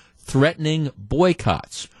there threatening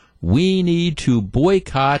boycotts. We need to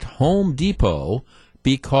boycott Home Depot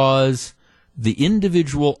because the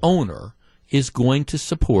individual owner is going to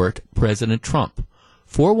support President Trump.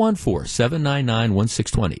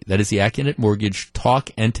 414-799-1620. That is the Acunet Mortgage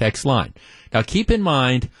talk and text line. Now, keep in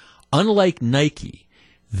mind, unlike Nike,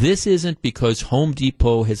 this isn't because Home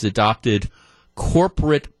Depot has adopted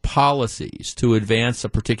corporate policies to advance a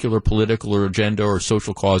particular political or agenda or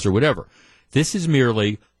social cause or whatever. This is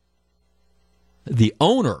merely the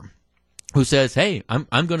owner who says, hey, I'm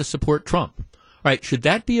going to support Trump. All right, should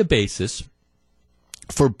that be a basis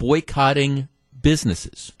for boycotting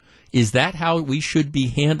businesses? Is that how we should be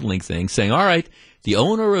handling things? Saying, all right, the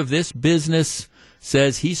owner of this business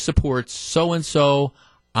says he supports so-and-so.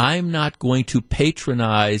 I'm not going to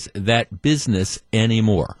patronize that business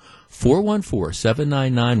anymore.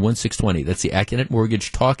 414-799-1620. That's the Acunet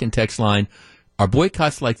Mortgage talk and text line. Are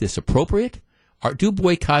boycotts like this appropriate? Do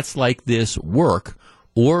boycotts like this work?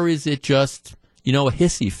 Or is it just, a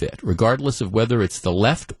hissy fit, regardless of whether it's the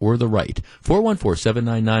left or the right?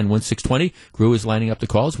 414-799-1620. Gru is lining up the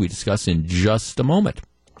calls we discuss in just a moment.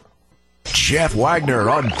 Jeff Wagner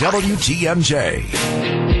on WTMJ.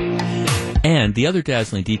 And the other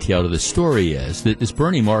dazzling detail to the story is that this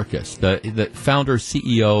Bernie Marcus, the founder,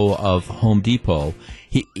 CEO of Home Depot,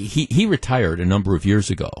 he retired a number of years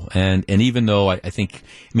ago. And even though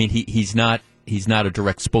he's not a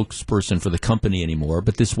direct spokesperson for the company anymore,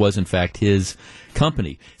 but this was in fact his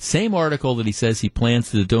company. Same article that he says he plans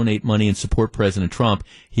to donate money and support President Trump.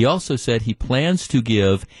 He also said he plans to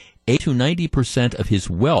give 8 to 90% of his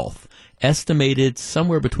wealth, estimated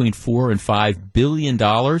somewhere between $4 and $5 billion.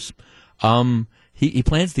 He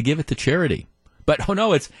plans to give it to charity. But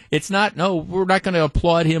it's not. No, we're not going to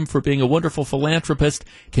applaud him for being a wonderful philanthropist.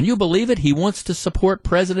 Can you believe it? He wants to support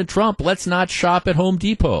President Trump. Let's not shop at Home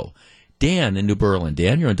Depot. Dan in New Berlin.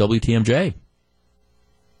 Dan, you're on WTMJ.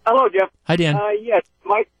 Hello, Jeff. Hi, Dan. Yes,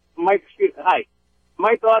 Mike. Hi.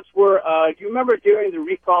 My thoughts were, do you remember during the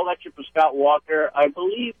recall election for Scott Wagner, I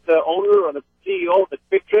believe the owner or the CEO of the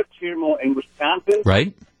Quick Trips here in Wisconsin,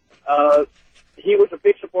 right? He was a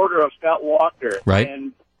big supporter of Scott Wagner. Right.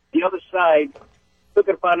 And the other side took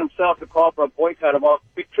it upon himself to call for a boycott of all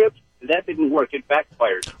Quick Trips. That didn't work. It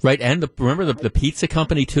backfired. Right, and remember the pizza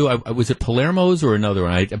company, too? Was it Palermo's or another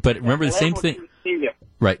one? But remember the same thing.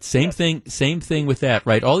 Right, same thing with that,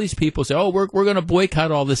 right? All these people say, we're going to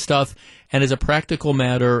boycott all this stuff, and as a practical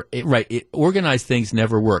matter, organized things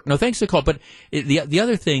never work. No, thanks for the call, but the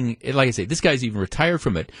other thing, like I say, this guy's even retired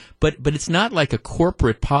from it, but it's not like a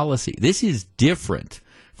corporate policy. This is different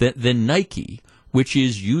than Nike, which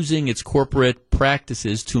is using its corporate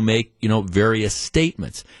practices to make, various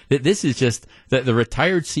statements. This is just the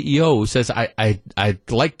retired CEO who says, I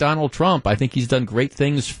like Donald Trump. I think he's done great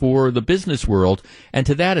things for the business world. And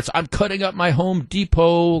to that, I'm cutting up my Home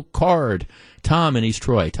Depot card. Tom in East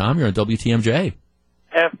Troy. Tom, you're on WTMJ.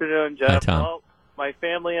 Afternoon, Jeff. Hi, Tom. Well, my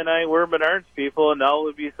family and I were Menards people, and now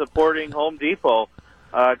we'll be supporting Home Depot.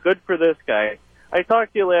 Good for this guy. I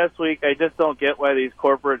talked to you last week. I just don't get why these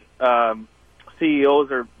corporate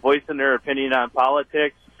CEOs are voicing their opinion on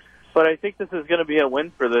politics, but I think this is going to be a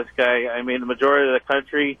win for this guy. I mean, the majority of the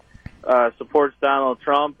country supports Donald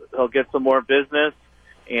Trump. He'll get some more business,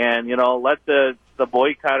 and let the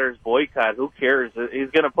boycotters boycott. Who cares? He's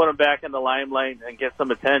going to put them back in the limelight and get some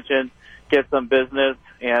attention, get some business,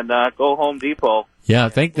 and go Home Depot. Yeah,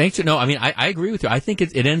 thanks. No, I mean, I agree with you. I think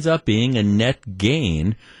it ends up being a net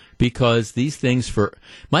gain. Because these things,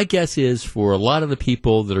 my guess is for a lot of the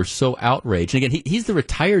people that are so outraged, and again, he's the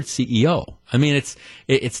retired CEO. I mean,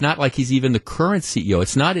 it's not like he's even the current CEO.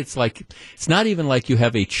 It's not even like you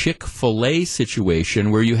have a Chick-fil-A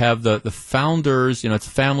situation where you have the founders, it's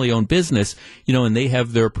a family-owned business, and they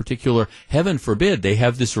have their particular, heaven forbid, they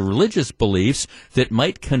have this religious beliefs that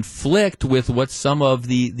might conflict with what some of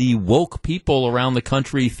the woke people around the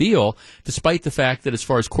country feel, despite the fact that as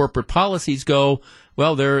far as corporate policies go,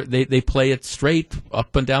 well, they play it straight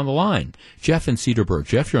up and down the line. Jeff in Cedarburg.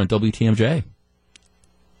 Jeff, you're on WTMJ.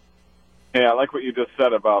 Yeah, I like what you just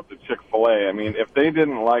said about the Chick-fil-A. I mean, if they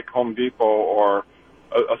didn't like Home Depot or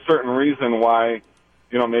a certain reason why,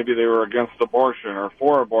 maybe they were against abortion or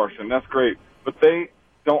for abortion, that's great. But they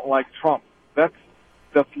don't like Trump. That's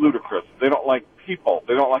ludicrous. They don't like people.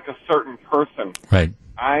 They don't like a certain person. Right.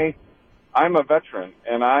 I'm a veteran,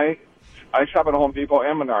 and I shop at Home Depot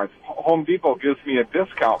and Menards. Home Depot gives me a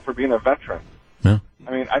discount for being a veteran. Yeah.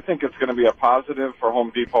 I mean, I think it's going to be a positive for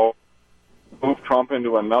Home Depot to move Trump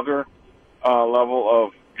into another level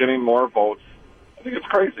of getting more votes. I think it's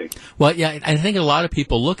crazy. Well, yeah, I think a lot of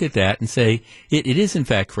people look at that and say it is in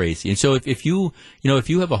fact crazy. And so if you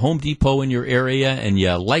have a Home Depot in your area and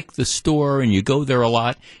you like the store and you go there a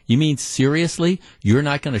lot, you mean seriously you're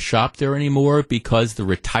not going to shop there anymore because the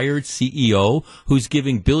retired CEO who's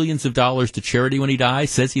giving billions of dollars to charity when he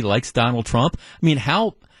dies says he likes Donald Trump? I mean,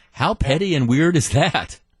 how petty and weird is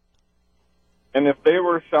that? And if they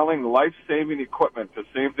were selling life-saving equipment to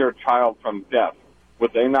save their child from death,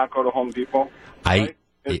 would they not go to Home Depot? Right?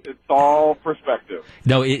 It's all perspective.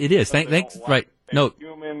 No, it is. Thanks. Right. No.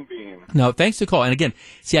 Human being. No, thanks for the call. And again,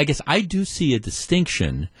 see, I guess I do see a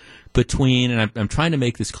distinction between, and I'm trying to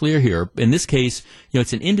make this clear here. In this case,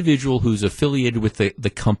 it's an individual who's affiliated with the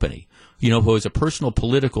company, who has a personal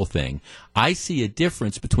political thing. I see a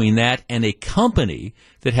difference between that and a company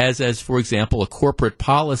that has, as for example, a corporate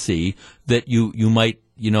policy that you might,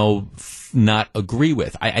 not agree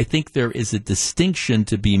with. I think there is a distinction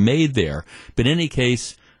to be made there. But in any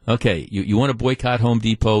case, okay, you want to boycott Home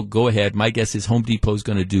Depot, go ahead. My guess is Home Depot is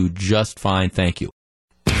going to do just fine. Thank you.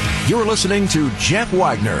 You're listening to Jeff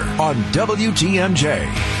Wagner on WTMJ.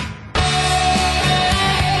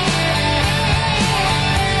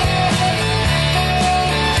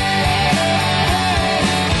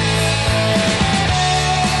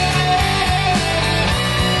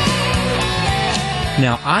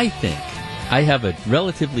 Now, I think I have a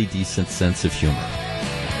relatively decent sense of humor.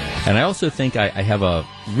 And I also think I have a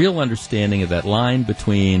real understanding of that line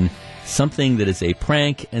between something that is a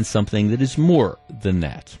prank and something that is more than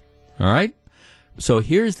that. All right? So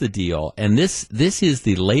here's the deal, and this is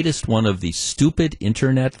the latest one of these stupid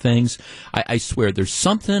internet things. I swear, there's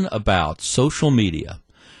something about social media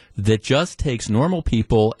that just takes normal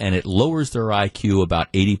people and it lowers their IQ about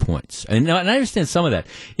 80 points. And I understand some of that.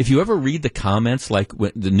 If you ever read the comments, like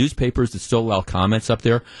the newspapers that still allow comments up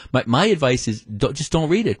there, my advice is just don't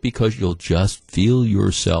read it, because you'll just feel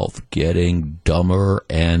yourself getting dumber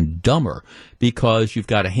and dumber, because you've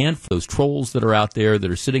got a handful of those trolls that are out there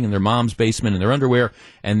that are sitting in their mom's basement in their underwear,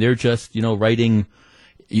 and they're just, writing.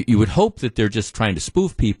 You would hope that they're just trying to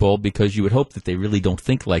spoof people, because you would hope that they really don't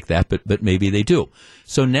think like that, but maybe they do.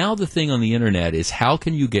 So now the thing on the internet is, how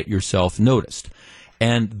can you get yourself noticed?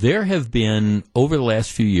 And there have been, over the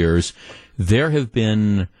last few years, there have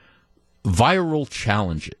been viral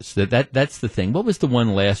challenges. That's the thing. What was the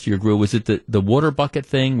one last year, Gru? Was it the water bucket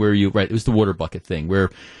thing where right, it was the water bucket thing where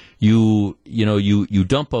you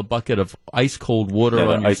dump a bucket of ice cold water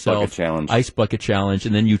on yourself, ice bucket challenge,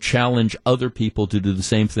 and then you challenge other people to do the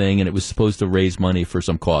same thing, and it was supposed to raise money for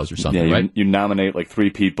some cause or something, right? You nominate like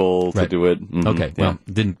 3 people to do it. Mm-hmm. Okay, well,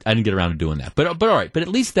 I didn't get around to doing that, but all right. But at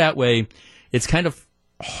least that way, it's kind of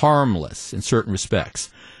harmless in certain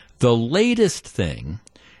respects. The latest thing,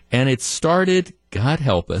 and it started, God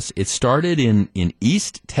help us, it started in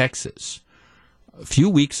East Texas a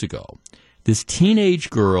few weeks ago. This teenage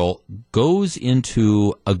girl goes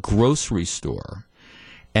into a grocery store,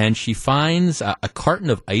 and she finds a carton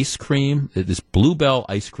of ice cream, this Bluebell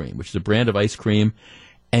ice cream, which is a brand of ice cream,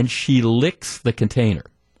 and she licks the container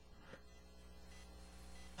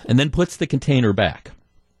and then puts the container back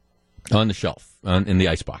on the shelf in the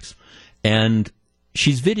icebox. And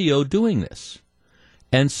she's videoed doing this.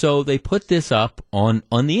 And so they put this up on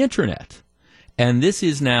the internet. And this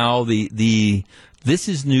is now the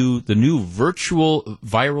new virtual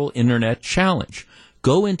viral internet challenge.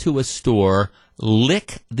 Go into a store,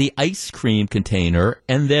 lick the ice cream container,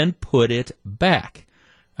 and then put it back.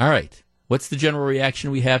 All right. What's the general reaction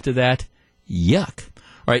we have to that? Yuck.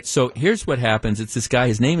 All right. So here's what happens. It's this guy.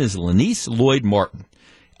 His name is Lanice Lloyd Martin.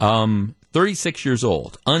 36 years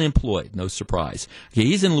old, unemployed, no surprise. Okay,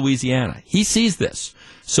 he's in Louisiana. He sees this.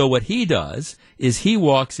 So what he does is he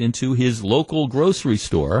walks into his local grocery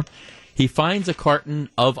store. He finds a carton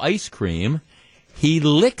of ice cream. He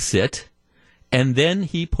licks it, and then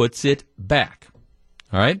he puts it back.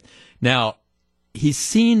 All right? Now, he's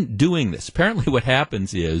seen doing this. Apparently what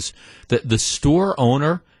happens is that the store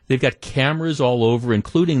owner, they've got cameras all over,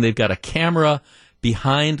 including they've got a camera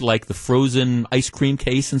behind like the frozen ice cream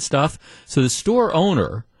case and stuff. So the store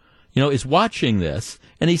owner, is watching this,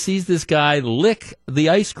 and he sees this guy lick the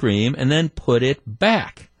ice cream and then put it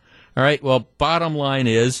back. All right. Well, bottom line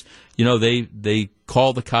is, they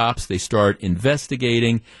call the cops, they start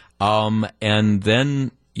investigating, and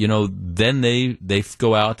then, then they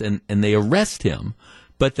go out and they arrest him.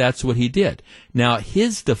 But that's what he did. Now,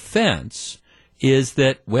 his defense is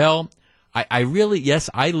that, well, I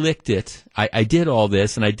licked it. I did all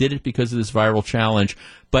this, and I did it because of this viral challenge,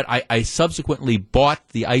 but I subsequently bought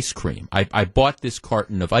the ice cream. I bought this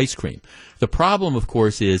carton of ice cream. The problem, of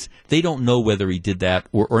course, is they don't know whether he did that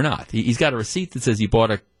or not. He's got a receipt that says he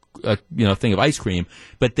bought a thing of ice cream,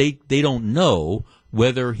 but they don't know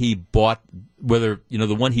whether he bought,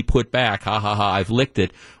 the one he put back, I've licked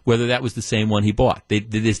it, whether that was the same one he bought. They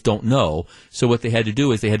just don't know. So what they had to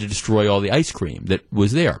do is they had to destroy all the ice cream that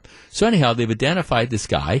was there. So anyhow, they've identified this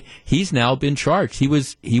guy. He's now been charged. He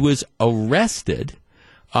was arrested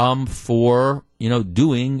for,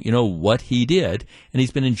 doing, what he did. And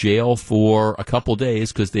he's been in jail for a couple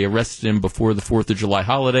days because they arrested him before the 4th of July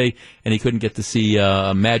holiday, and he couldn't get to see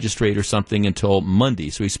a magistrate or something until Monday.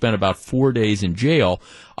 So he spent about 4 days in jail.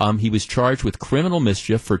 He was charged with criminal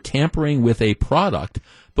mischief for tampering with a product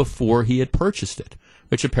before he had purchased it,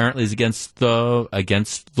 which apparently is against the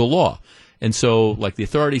law. And so, like the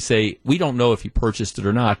authorities say, we don't know if he purchased it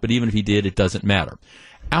or not, but even if he did, it doesn't matter.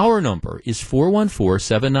 Our number is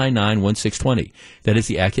 414-799-1620. That is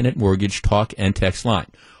the Acunet Mortgage talk and text line.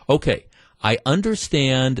 Okay, I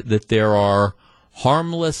understand that there are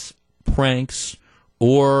harmless pranks,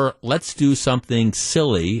 or let's do something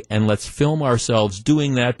silly and let's film ourselves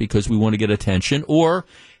doing that because we want to get attention, or,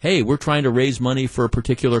 hey, we're trying to raise money for a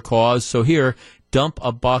particular cause, so here, dump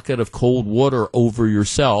a bucket of cold water over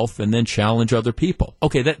yourself and then challenge other people.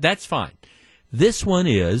 Okay, that's fine. This one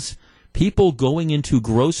is people going into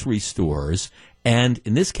grocery stores and,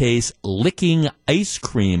 in this case, licking ice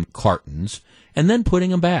cream cartons and then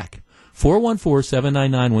putting them back.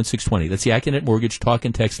 414-799-1620. That's the Acunet Mortgage talk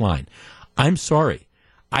and text line. I'm sorry.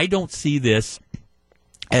 I don't see this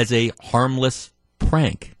as a harmless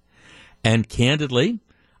prank. And candidly,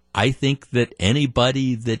 I think that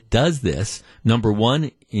anybody that does this, number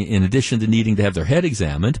one, in addition to needing to have their head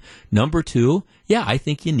examined, number two, I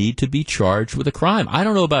think you need to be charged with a crime. I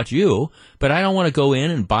don't know about you, but I don't want to go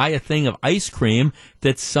in and buy a thing of ice cream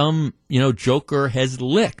that some, joker has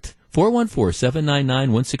licked.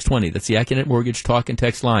 414-799-1620. That's the Acunet Mortgage talk and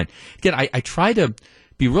text line. Again, I try to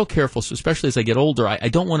be real careful, so especially as I get older. I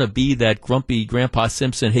don't want to be that grumpy Grandpa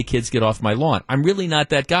Simpson, hey kids, get off my lawn. I'm really not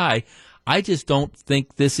that guy. I just don't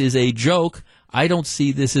think this is a joke. I don't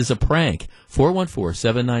see this as a prank.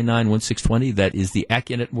 414-799-1620. That is the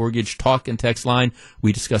Acunet Mortgage talk and text line.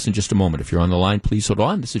 We discuss in just a moment. If you're on the line, please hold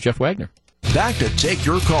on. This is Jeff Wagner. Back to take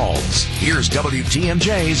your calls. Here's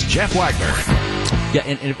WTMJ's Jeff Wagner. Yeah,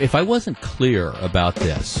 and if I wasn't clear about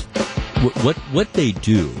this, what they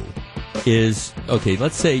do is, okay,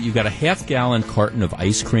 let's say you've got a half-gallon carton of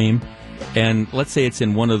ice cream, and let's say it's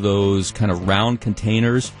in one of those kind of round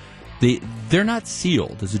containers. They're not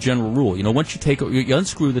sealed as a general rule. Once you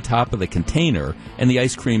unscrew the top of the container and the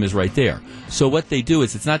ice cream is right there. So what they do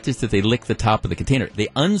is, it's not just that they lick the top of the container. They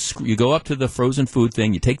unscrew, you go up to the frozen food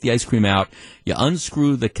thing, you take the ice cream out, you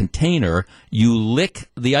unscrew the container, you lick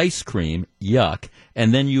the ice cream, yuck,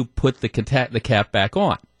 and then you put the cap back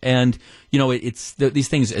on. And, it's these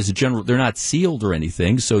things as a general, they're not sealed or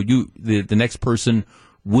anything, so the next person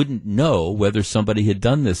wouldn't know whether somebody had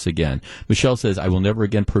done this again. Michelle says, I will never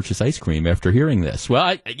again purchase ice cream after hearing this. Well,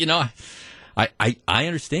 I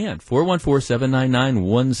understand.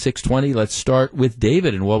 414-799-1620. Let's start with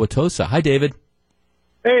David in Wauwatosa. Hi, David.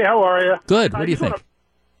 Hey, how are you? Good. What do you think?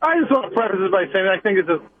 I just want to preface this by saying I think it's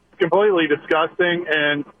just completely disgusting.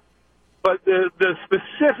 But the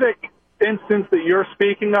specific instance that you're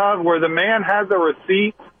speaking of, where the man has a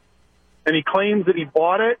receipt and he claims that he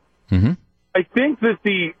bought it, mm-hmm. I think that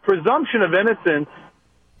the presumption of innocence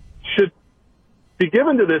should be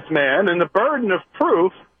given to this man, and the burden of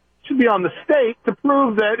proof should be on the state to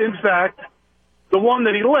prove that, in fact, the one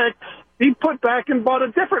that he licked, he put back and bought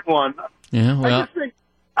a different one. Yeah, well,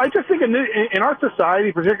 I just think in our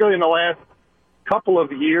society, particularly in the last couple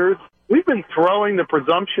of years, we've been throwing the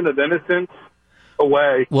presumption of innocence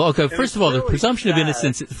away. Well, okay. First of all, the presumption of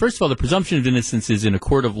innocence is in a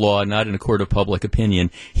court of law, not in a court of public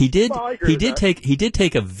opinion. He did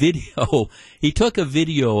take a video. He took a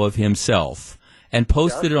video of himself and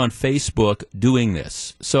posted it on Facebook doing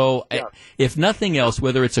this. So, if nothing else,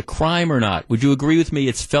 whether it's a crime or not, would you agree with me?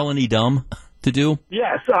 It's felony dumb to do.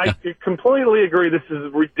 Yes, I completely agree. This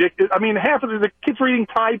is ridiculous. I mean, half of the kids were eating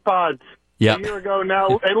Tide Pods. Yeah. A year ago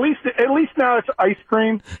now. At least now it's ice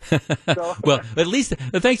cream. So. Well, at least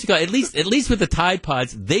thanks to God. At least with the Tide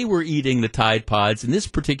Pods, they were eating the Tide Pods. In this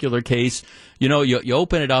particular case, you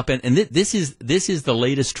open it up, and this is the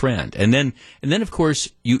latest trend. And then of course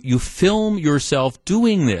you film yourself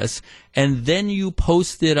doing this, and then you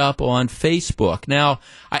post it up on Facebook. Now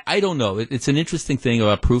I don't know. It's an interesting thing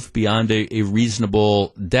about proof beyond a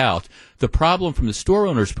reasonable doubt. The problem from the store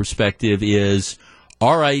owner's perspective is,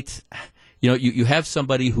 all right. You have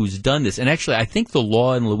somebody who's done this. And actually, I think the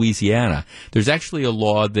law in Louisiana, there's actually a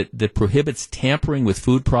law that prohibits tampering with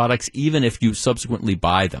food products even if you subsequently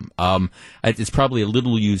buy them. It's probably a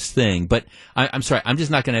little used thing. But I'm sorry, I'm just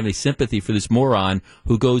not going to have any sympathy for this moron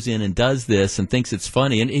who goes in and does this and thinks it's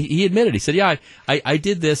funny. And he admitted, he said, yeah, I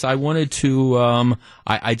did this. I wanted to,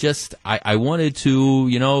 I wanted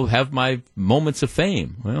to, have my moments of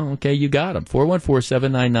fame. Well, okay, you got them.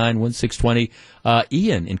 414-799-1620.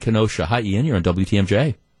 Ian in Kenosha. Hi, Ian. You're on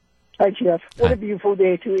WTMJ. Hi, Jeff. What a beautiful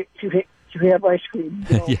day to to have ice cream.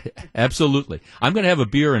 You know? Yeah, absolutely. I'm going to have a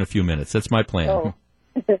beer in a few minutes. That's my plan. Oh,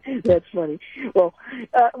 that's funny. Well,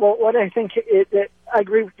 what I think that I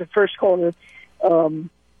agree with the first caller.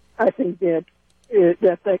 I think that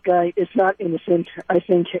that guy is not innocent. I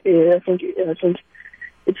think it's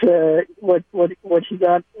what he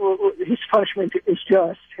got. His punishment is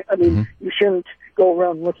just. I mean, you shouldn't go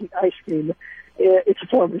around looking ice cream. It's a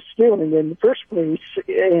form of stealing in the first place,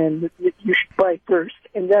 and you should buy first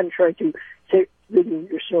and then try to take video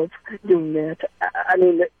yourself doing that. I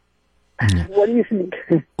mean, what do you think?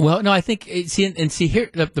 Well, no, I think see here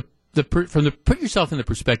put yourself in the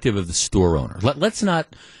perspective of the store owner. Let's not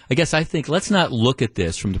look at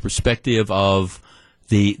this from the perspective of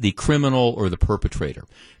the criminal or the perpetrator.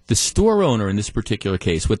 The store owner in this particular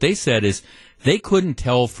case, what they said is they couldn't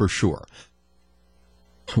tell for sure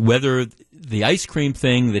whether the ice cream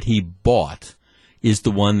thing that he bought is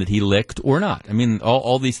the one that he licked or not. I mean,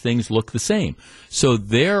 all these things look the same. So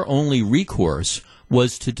their only recourse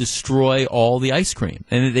was to destroy all the ice cream.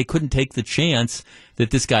 And they couldn't take the chance that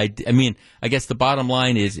this guy, I mean, I guess the bottom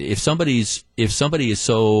line is if somebody is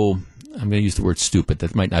so, I'm going to use the word stupid,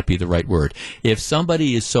 that might not be the right word. If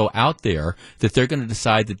somebody is so out there that they're going to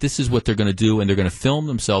decide that this is what they're going to do and they're going to film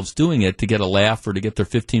themselves doing it to get a laugh or to get their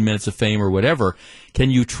 15 minutes of fame or whatever, can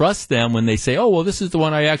you trust them when they say, oh, well, this is the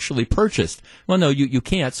one I actually purchased? Well, no, you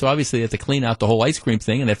can't. So obviously they have to clean out the whole ice cream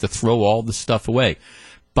thing and they have to throw all the stuff away.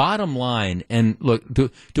 Bottom line, and look,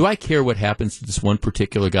 do I care what happens to this one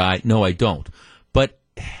particular guy? No, I don't. But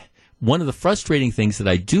one of the frustrating things that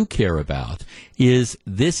I do care about is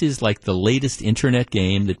this is like the latest internet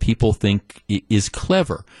game that people think is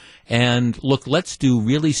clever. And look, let's do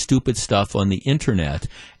really stupid stuff on the internet,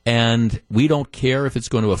 and we don't care if it's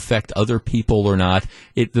going to affect other people or not.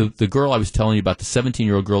 The girl I was telling you about, the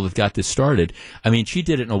 17-year-old girl that got this started, I mean, she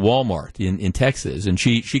did it in a Walmart in Texas, and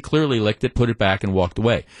she clearly licked it, put it back, and walked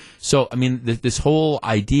away. So, I mean, this whole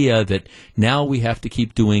idea that now we have to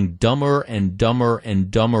keep doing dumber and dumber and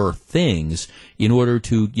dumber things in order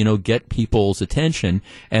to, get people's attention,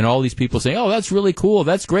 and all these people saying, oh, that's really cool,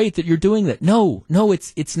 that's great that you're doing that. No,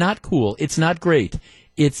 it's not cool, it's not great,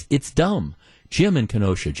 it's dumb. Jim in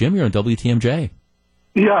Kenosha. Jim, you're on WTMJ.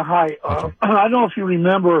 Yeah, hi. I don't know if you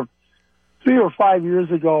remember 3 or 5 years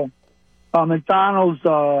ago, McDonald's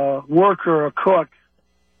worker, a cook,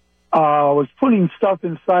 was putting stuff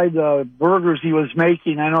inside the burgers he was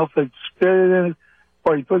making. I don't know if it spit in it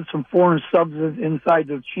or he put some foreign substance inside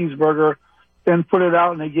the cheeseburger, then put it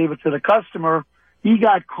out and they gave it to the customer. He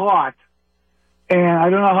got caught. And I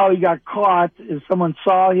don't know how he got caught, if someone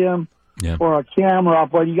saw him or a camera,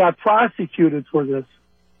 but he got prosecuted for this.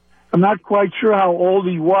 I'm not quite sure how old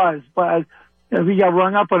he was, but if he got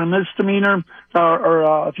rung up on a misdemeanor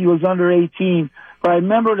or if he was under 18. But I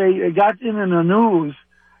remember they got in the news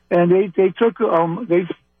and they took him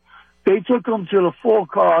to the full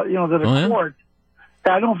call, to the court.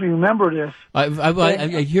 I don't know if you remember this.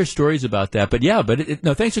 I hear stories about that, but yeah,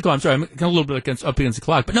 no, thanks for calling. I'm sorry, I'm a little bit up against the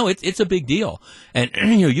clock, but no, it's a big deal. And,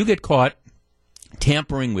 you get caught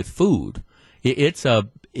tampering with food. It's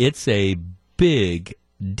a big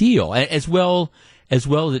deal, as well as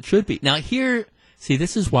it should be. Now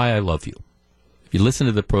this is why I love you. If you listen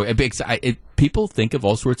to the program, people think of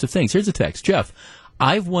all sorts of things. Here's a text. Jeff,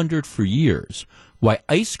 I've wondered for years why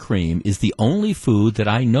ice cream is the only food that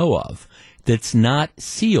I know of that's not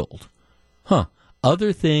sealed.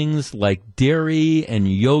 Other things like dairy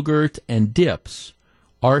and yogurt and dips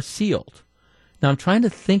are sealed. Now, I'm trying to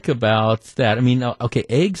think about that. I mean, okay,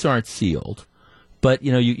 eggs aren't sealed, but,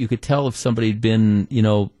 you could tell if somebody had been,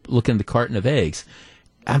 looking at the carton of eggs.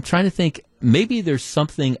 I'm trying to think, maybe there's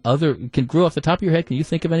something other. Can Drew, off the top of your head, can you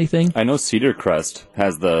think of anything? I know Cedar Crest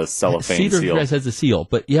has the cellophane seal. Cedar Crest has the seal,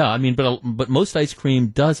 but yeah, I mean, but most ice cream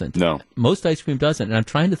doesn't. No. Most ice cream doesn't, and I'm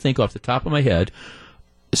trying to think off the top of my head.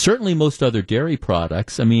 Certainly most other dairy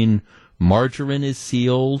products, I mean, margarine is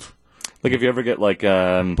sealed. Like if you ever get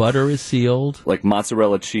butter is sealed, like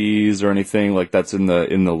mozzarella cheese or anything like that's in the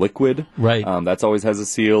liquid, right? That's always has a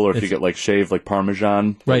seal. Or if you get shaved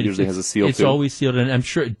Parmesan, that usually has a seal. It's too. Always sealed, and I'm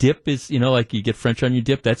sure dip is like you get French onion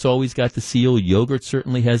dip. That's always got the seal. Yogurt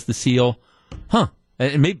certainly has the seal.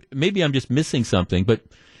 And maybe I'm just missing something, but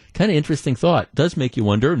kind of interesting thought. Does make you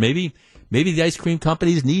wonder. Maybe the ice cream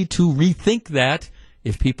companies need to rethink that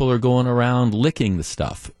if people are going around licking the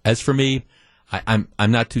stuff. As for me, I'm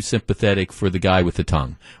not too sympathetic for the guy with the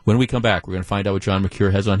tongue. When we come back, we're going to find out what John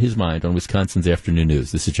McCure has on his mind on Wisconsin's Afternoon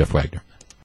News. This is Jeff Wagner.